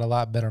we got a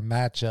lot better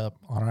matchup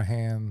on our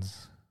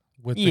hands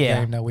with the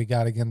game that we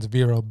got against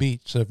Vero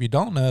Beach. So if you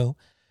don't know,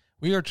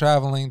 we are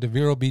traveling to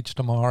Vero Beach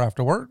tomorrow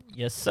after work.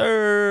 Yes,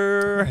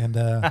 sir. And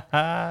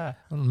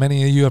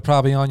many of you are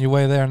probably on your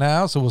way there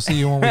now, so we'll see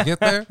you when we get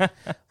there.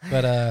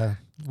 But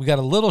we got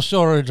a little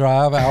shorter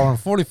drive, 1 hour and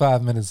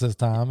 45 minutes this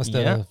time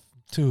instead of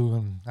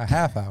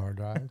 2.5 hour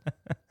drive.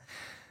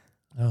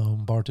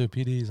 Bartow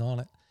PD's on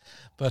it.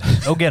 But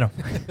go get them.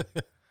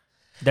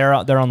 They're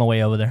on the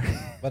way over there.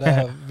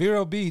 But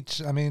Vero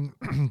Beach, I mean,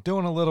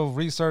 doing a little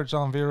research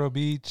on Vero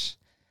Beach,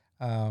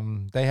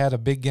 they had a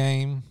big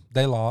game.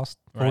 They lost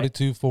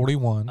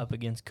 42-41 up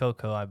against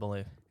Cocoa, I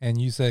believe.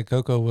 And you said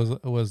Cocoa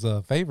was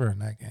a favor in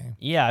that game.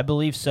 Yeah, I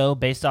believe so.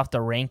 Based off the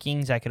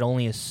rankings, I could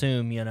only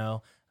assume.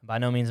 By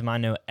no means am I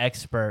no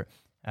expert,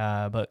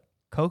 but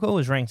Cocoa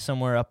was ranked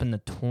somewhere up in the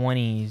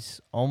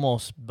 20s,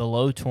 almost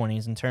below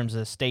 20s in terms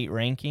of state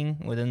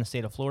ranking within the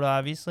state of Florida,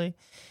 obviously.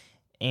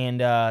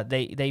 And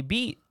they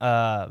beat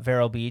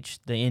Vero Beach,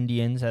 the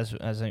Indians,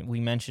 as we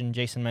mentioned.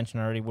 Jason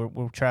mentioned already.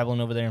 We're traveling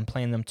over there and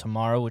playing them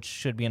tomorrow, which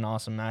should be an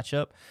awesome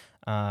matchup.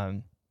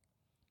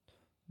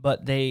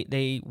 But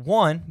they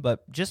won,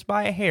 but just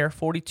by a hair,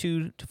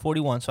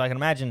 42-41. So I can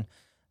imagine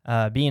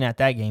being at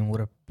that game would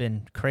have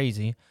been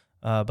crazy.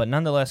 But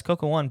nonetheless,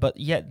 Cocoa won. But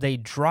yet they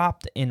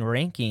dropped in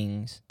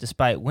rankings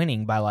despite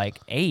winning by like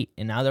 8,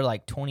 and now they're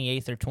like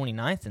 28th or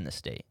 29th in the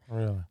state.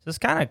 Really? So it's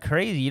kind of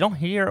crazy. You don't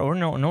hear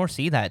nor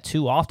see that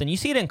too often. You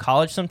see it in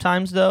college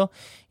sometimes, though.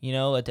 You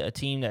know, a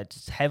team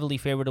that's heavily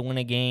favored to win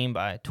a game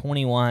by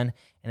 21,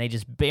 and they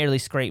just barely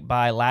scrape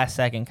by last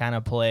second kind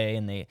of play,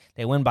 and they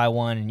win by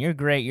 1, and you're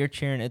great, you're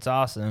cheering, it's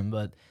awesome.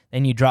 But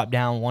then you drop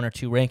down 1 or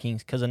 2 rankings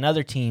because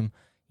another team,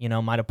 you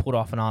know, might have pulled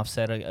off an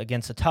offset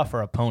against a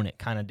tougher opponent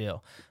kind of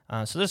deal.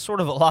 So there's sort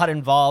of a lot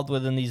involved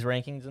within these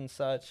rankings and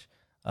such.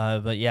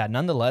 But yeah,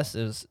 nonetheless,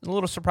 it was a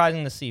little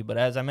surprising to see. But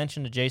as I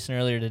mentioned to Jason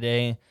earlier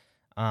today,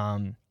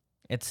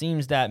 it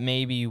seems that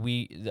maybe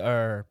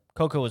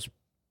Cocoa was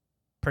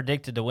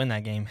predicted to win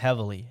that game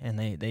heavily, and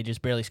they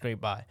just barely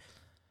scraped by.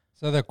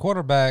 So their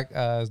quarterback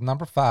is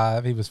number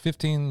 5. He was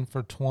 15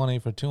 for 20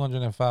 for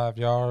 205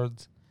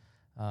 yards.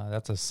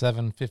 That's a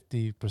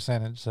 750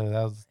 percentage, so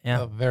that was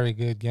a very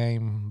good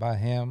game by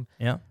him.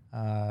 Yeah.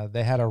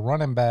 They had a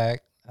running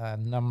back,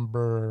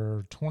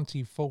 number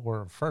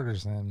 24,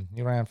 Ferguson.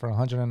 He ran for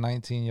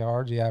 119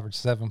 yards. He averaged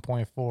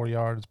 7.4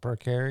 yards per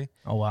carry.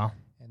 Oh, wow.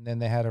 And then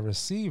they had a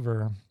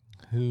receiver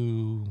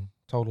who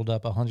totaled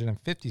up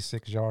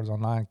 156 yards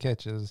on 9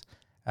 catches,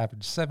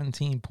 averaged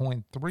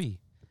 17.3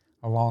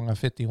 along a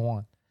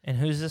 51. And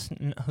who's this?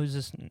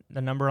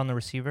 The number on the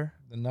receiver?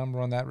 The number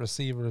on that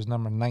receiver is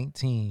number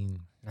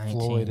 19.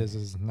 Floyd is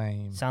his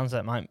name. Sounds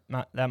like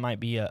that might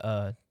be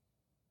a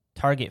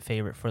target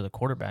favorite for the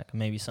quarterback.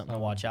 Maybe something to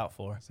watch out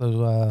for.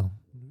 So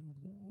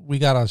we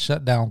got a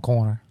shutdown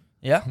corner.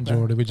 Yeah,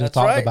 Jordy. We just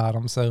talked about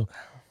him. So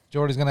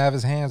Jordy's going to have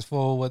his hands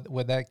full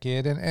with that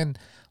kid. And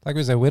like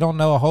we said, we don't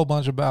know a whole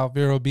bunch about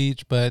Vero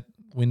Beach, but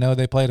we know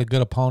they played a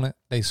good opponent.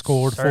 They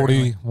scored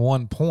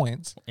 41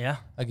 points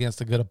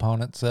against a good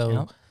opponent.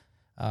 So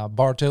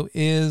Bartow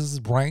is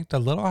ranked a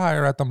little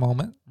higher at the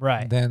moment.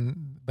 Right.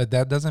 But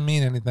that doesn't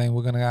mean anything.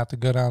 We're going to have to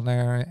go down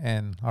there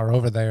or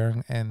over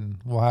there, and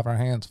we'll have our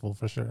hands full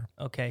for sure.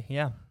 Okay,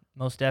 yeah,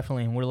 most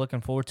definitely. And we're looking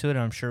forward to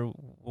it.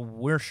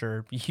 We're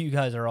sure you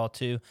guys are all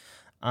too.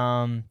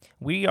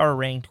 We are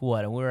ranked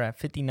what? We're at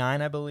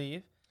 59, I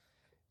believe.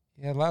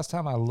 Yeah, last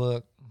time I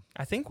looked.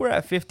 I think we're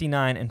at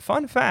 59. And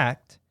fun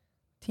fact,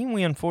 team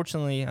we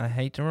unfortunately, I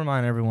hate to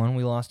remind everyone,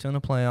 we lost to in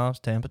the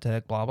playoffs, Tampa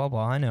Tech, blah, blah,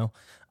 blah, I know.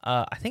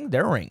 I think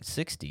they're ranked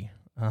 60.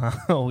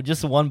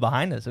 Just one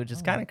behind us, which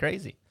is kind of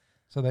crazy.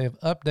 So they've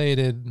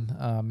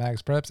updated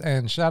Max Preps,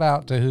 and shout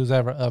out to who's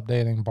ever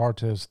updating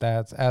Bartow's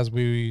stats. As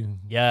we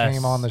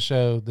came on the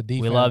show, the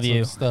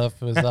defensive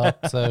stuff is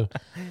up. So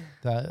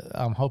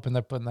I'm hoping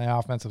they're putting the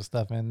offensive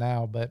stuff in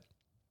now. But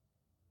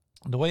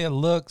the way it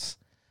looks,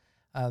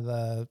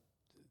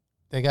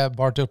 they got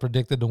Bartow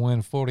predicted to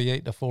win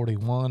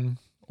 48-41.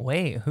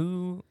 Wait,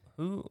 who?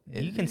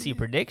 You can see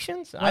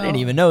predictions? I didn't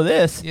even know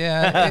this.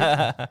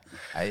 Yeah,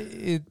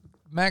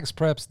 Max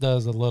Preps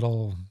does a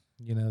little,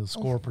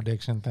 score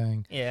prediction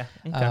thing. Yeah.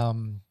 Okay.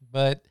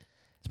 But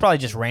it's probably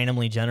just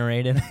randomly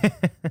generated.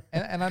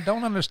 and I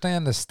don't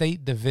understand the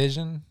state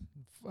division.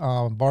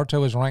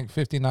 Bartow is ranked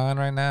 59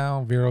 right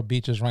now. Vero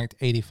Beach is ranked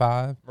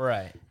 85.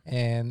 Right.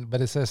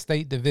 But it says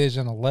state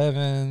division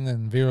 11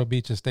 and Vero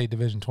Beach is state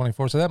division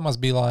 24. So that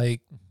must be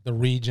like the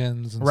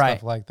regions and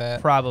stuff like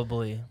that.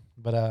 Probably.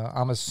 But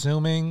I'm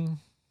assuming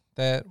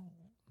that.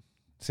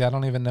 See, I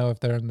don't even know if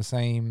they're in the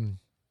same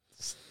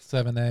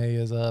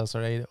 7A as us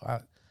or 8.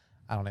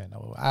 I don't even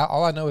know.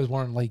 All I know is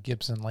we're in Lake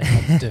Gibson,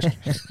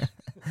 district.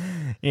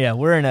 Yeah,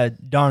 we're in a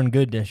darn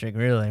good district,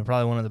 really.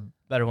 Probably one of the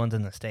better ones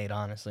in the state,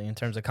 honestly, in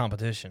terms of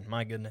competition.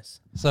 My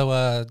goodness.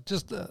 So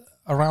just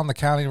around the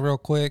county real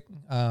quick,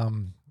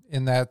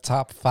 in that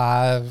top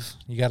 5,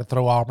 you got to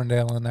throw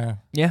Auburndale in there.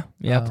 Yeah,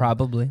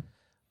 probably.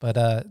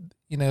 But,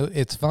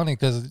 it's funny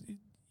because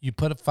you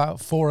put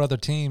 5 other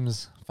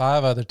teams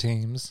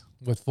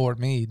with Fort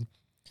Meade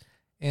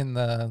in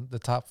the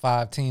top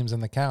 5 teams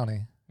in the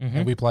county. Mm-hmm.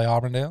 And we play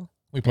Auburndale.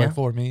 We play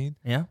Fort Meade.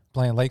 Yeah.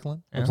 Playing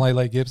Lakeland. We play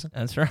Lake Gibson.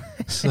 That's right.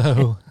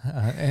 So,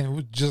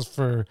 and just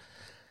for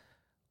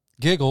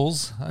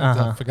giggles,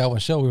 I forgot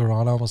what show we were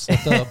on. I almost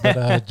slipped up.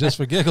 But just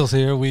for giggles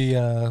here, we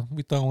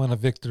throw in a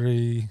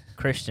Victory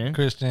Christian.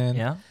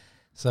 Yeah.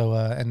 So,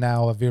 and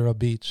now a Vero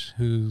Beach,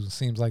 who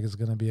seems like it's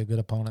going to be a good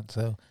opponent.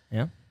 So,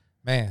 yeah.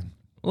 Man.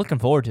 Looking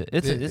forward to it.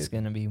 It's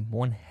going to be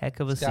one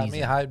heck of a season. Got me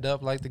hyped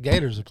up like the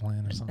Gators are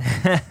playing or something.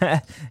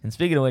 And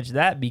speaking of which,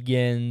 that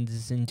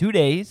begins in 2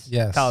 days.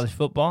 Yes. College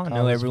football. I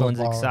know everyone's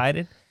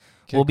excited.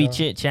 We'll be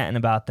chit-chatting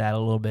about that a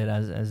little bit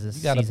as this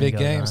season goes on. You got a big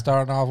game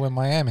starting off with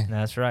Miami.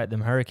 That's right.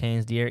 Them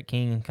Hurricanes, De'Aaron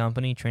King and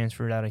company,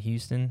 transferred out of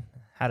Houston.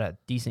 Had a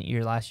decent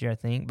year last year, I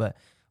think. But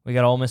we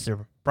got old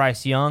Mr.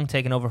 Bryce Young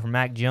taking over from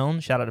Mac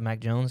Jones. Shout out to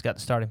Mac Jones. Got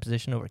the starting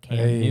position over Cam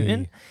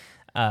Newton.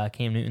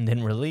 Cam Newton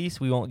didn't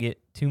release. We won't get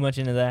too much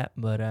into that,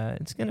 but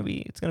it's gonna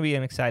be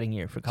an exciting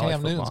year for college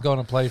football. Cam Newton's going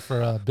to play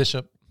for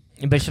Bishop.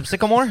 Bishop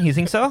Sycamore? You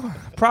think so?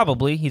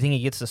 Probably. You think he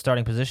gets the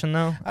starting position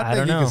though? I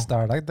don't know.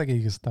 I think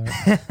he can start.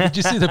 Did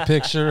you see the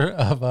picture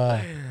of?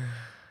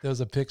 There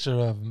was a picture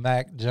of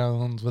Mac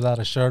Jones without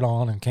a shirt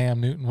on and Cam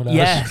Newton without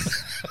a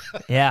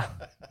shirt. Yeah,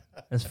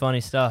 that's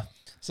funny stuff.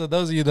 So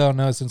those of you that don't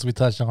know, since we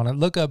touched on it,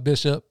 look up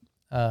Bishop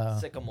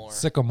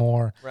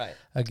Sycamore right,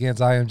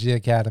 against IMG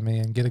Academy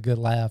and get a good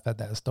laugh at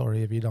that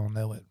story if you don't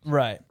know it.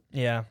 Right.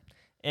 Yeah.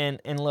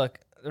 And look,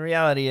 the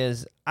reality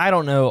is I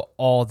don't know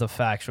all the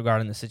facts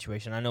regarding the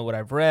situation. I know what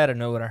I've read, I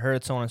know what I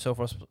heard, so on and so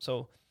forth.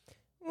 So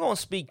we won't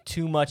speak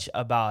too much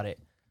about it.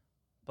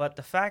 But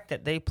the fact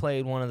that they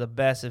played one of the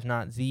best, if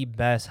not the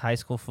best, high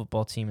school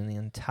football team in the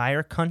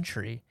entire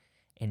country,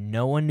 and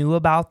no one knew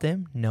about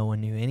them, no one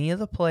knew any of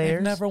the players.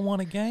 They've never won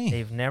a game.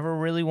 They've never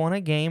really won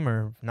a game,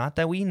 or not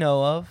that we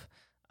know of.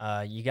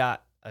 You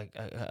got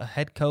a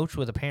head coach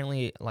with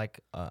apparently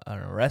like an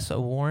arrest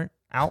warrant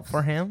out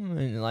for him,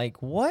 and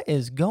like, what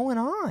is going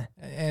on?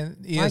 And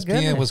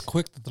ESPN was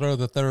quick to throw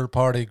the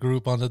third-party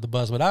group under the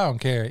bus, but I don't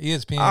care.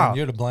 ESPN,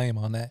 you're to blame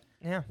on that.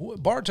 Yeah,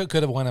 Bartow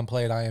could have went and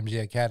played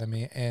IMG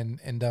Academy and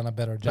done a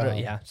better job.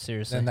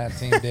 Seriously, than that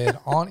team did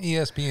on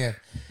ESPN.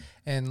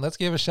 And let's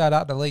give a shout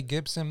out to Lake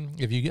Gibson.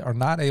 If you are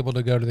not able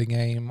to go to the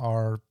game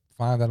or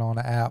find it on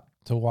the app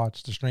to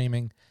watch the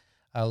streaming,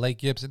 Lake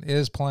Gibson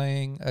is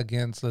playing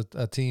against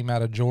a team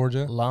out of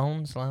Georgia.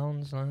 Loans.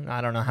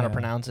 I don't know how to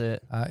pronounce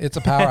it. It's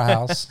a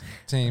powerhouse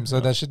team, so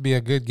that should be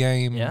a good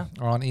game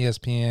on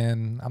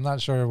ESPN. I'm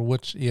not sure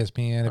which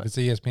ESPN, if it's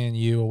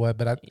ESPNU or what,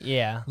 but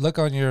look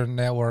on your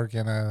network,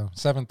 and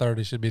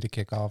 7:30 should be the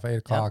kickoff. 8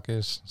 o'clock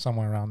is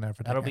somewhere around there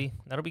for that.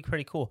 That'll be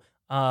pretty cool.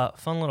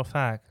 Fun little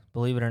fact,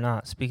 believe it or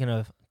not. Speaking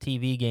of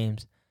TV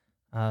games,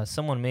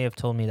 someone may have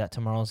told me that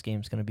tomorrow's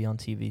game is going to be on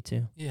TV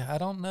too. Yeah, I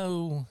don't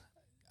know.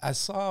 I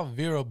saw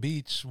Vero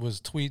Beach was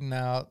tweeting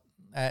out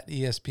at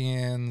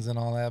ESPN's and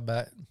all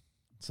that,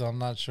 so I'm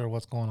not sure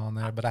what's going on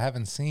there, but I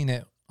haven't seen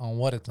it on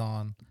what it's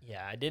on.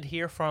 Yeah, I did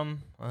hear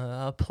from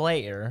a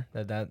player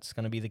that's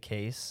going to be the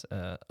case,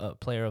 a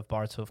player of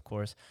Bartow, of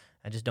course.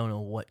 I just don't know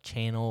what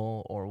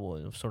channel or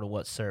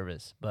what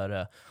service,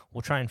 but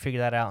we'll try and figure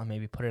that out and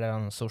maybe put it out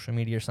on social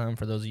media or something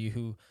for those of you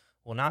who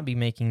will not be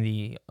making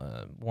the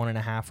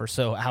 1.5 or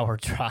so hour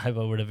drive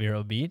over to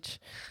Vero Beach.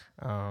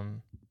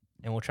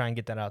 And we'll try and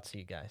get that out to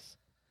you guys.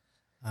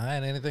 All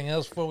right. Anything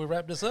else before we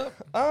wrap this up?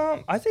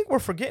 I think we're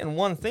forgetting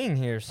one thing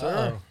here,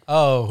 sir.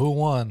 Oh, who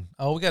won?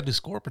 Oh, we got to do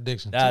score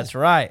predictions. That's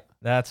right.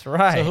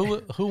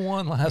 So who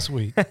won last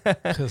week?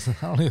 Because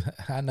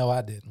I know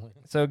I didn't win.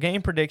 So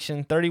game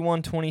prediction,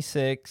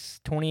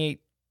 31-26,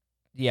 28.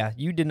 Yeah,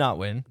 you did not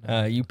win.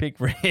 You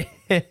picked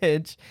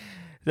Ridge.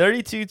 32-27,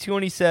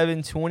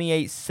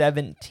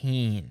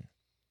 28-17.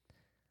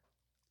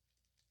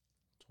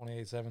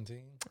 28-17?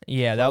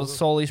 Yeah, that was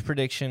Sully's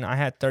prediction. I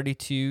had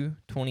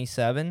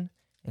 32-27,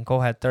 and Cole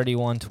had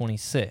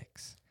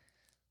 31-26.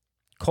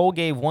 Cole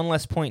gave one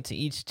less point to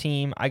each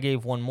team. I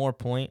gave one more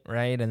point,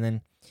 right? And then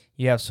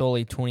you have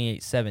Sully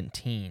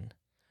 28-17.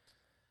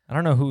 I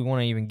don't know who we want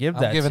to even give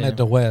that to. I'm giving it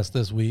to Wes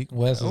this week.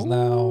 Wes is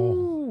now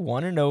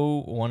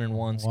 1-0,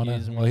 1-1,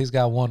 excuse me. Well, he's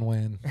got one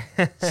win.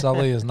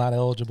 Sully is not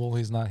eligible.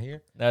 He's not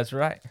here. That's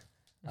right.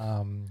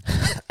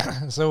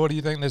 So what do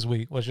you think this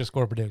week? What's your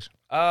score prediction?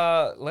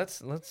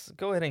 Let's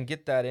go ahead and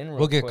get that in real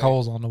quick. We'll get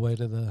Cole's on the way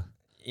to the...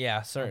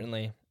 Yeah,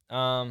 certainly.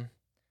 So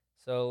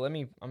let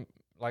me,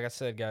 like I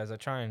said, guys, I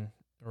try and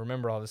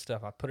remember all this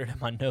stuff. I put it in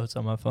my notes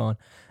on my phone.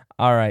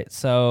 All right,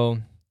 so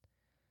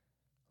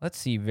let's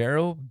see.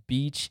 Vero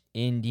Beach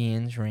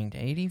Indians ranked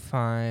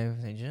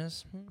 85. They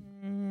just...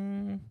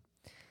 let's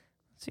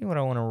see what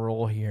I want to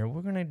roll here.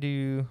 We're going to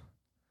do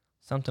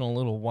something a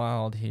little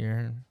wild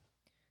here.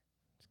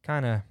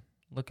 Kind of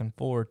looking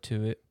forward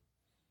to it.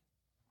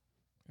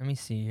 Let me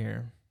see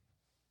here.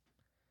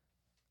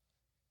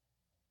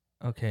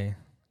 Okay,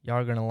 y'all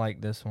are going to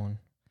like this one.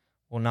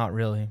 Well, not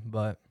really,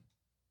 but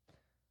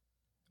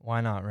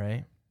why not,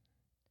 right?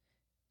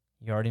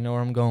 You already know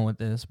where I'm going with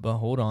this, but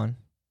hold on.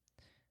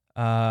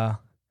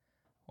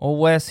 Old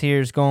Wes here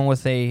is going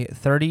with a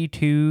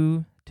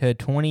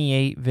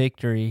 32-28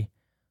 victory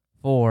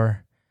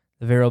for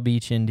the Vero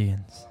Beach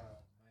Indians.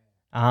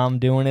 I'm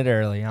doing it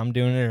early.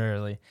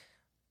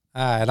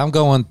 All right, I'm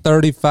going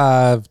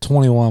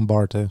 35-21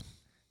 Bartow.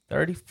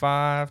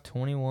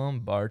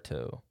 35-21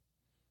 Bartow.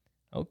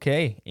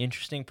 Okay,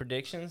 interesting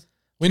predictions.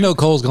 We know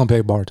Cole's going to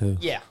pick Bartow.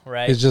 Yeah,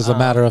 right. It's just a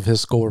matter of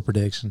his score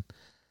prediction.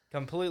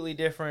 Completely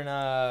different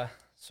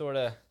sort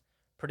of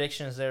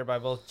predictions there by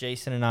both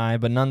Jason and I,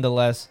 but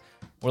nonetheless,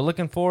 we're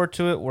looking forward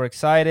to it. We're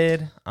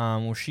excited.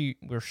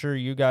 We're sure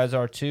you guys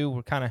are too.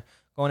 We're kind of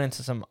going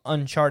into some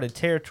uncharted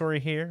territory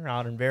here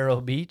out in Vero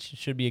Beach. It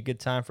should be a good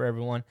time for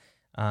everyone.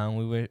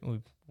 We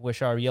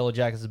wish our Yellow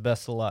Jackets the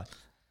best of luck.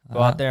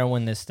 Go out there and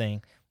win this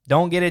thing.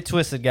 Don't get it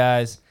twisted,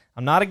 guys.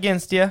 I'm not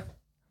against you. I'm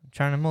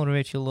trying to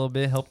motivate you a little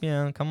bit, help you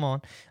out. Come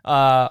on.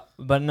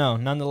 But no,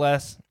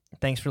 nonetheless,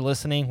 thanks for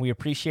listening. We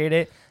appreciate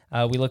it.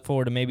 We look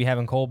forward to maybe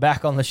having Cole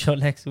back on the show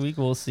next week.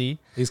 We'll see.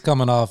 He's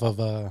coming off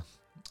of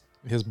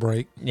his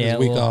break, his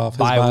week off, his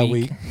bye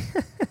week.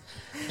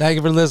 Thank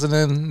you for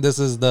listening. This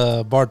is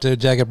the Bartow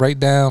Jacket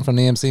Breakdown from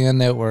the MCN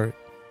Network.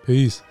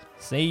 Peace.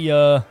 See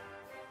ya.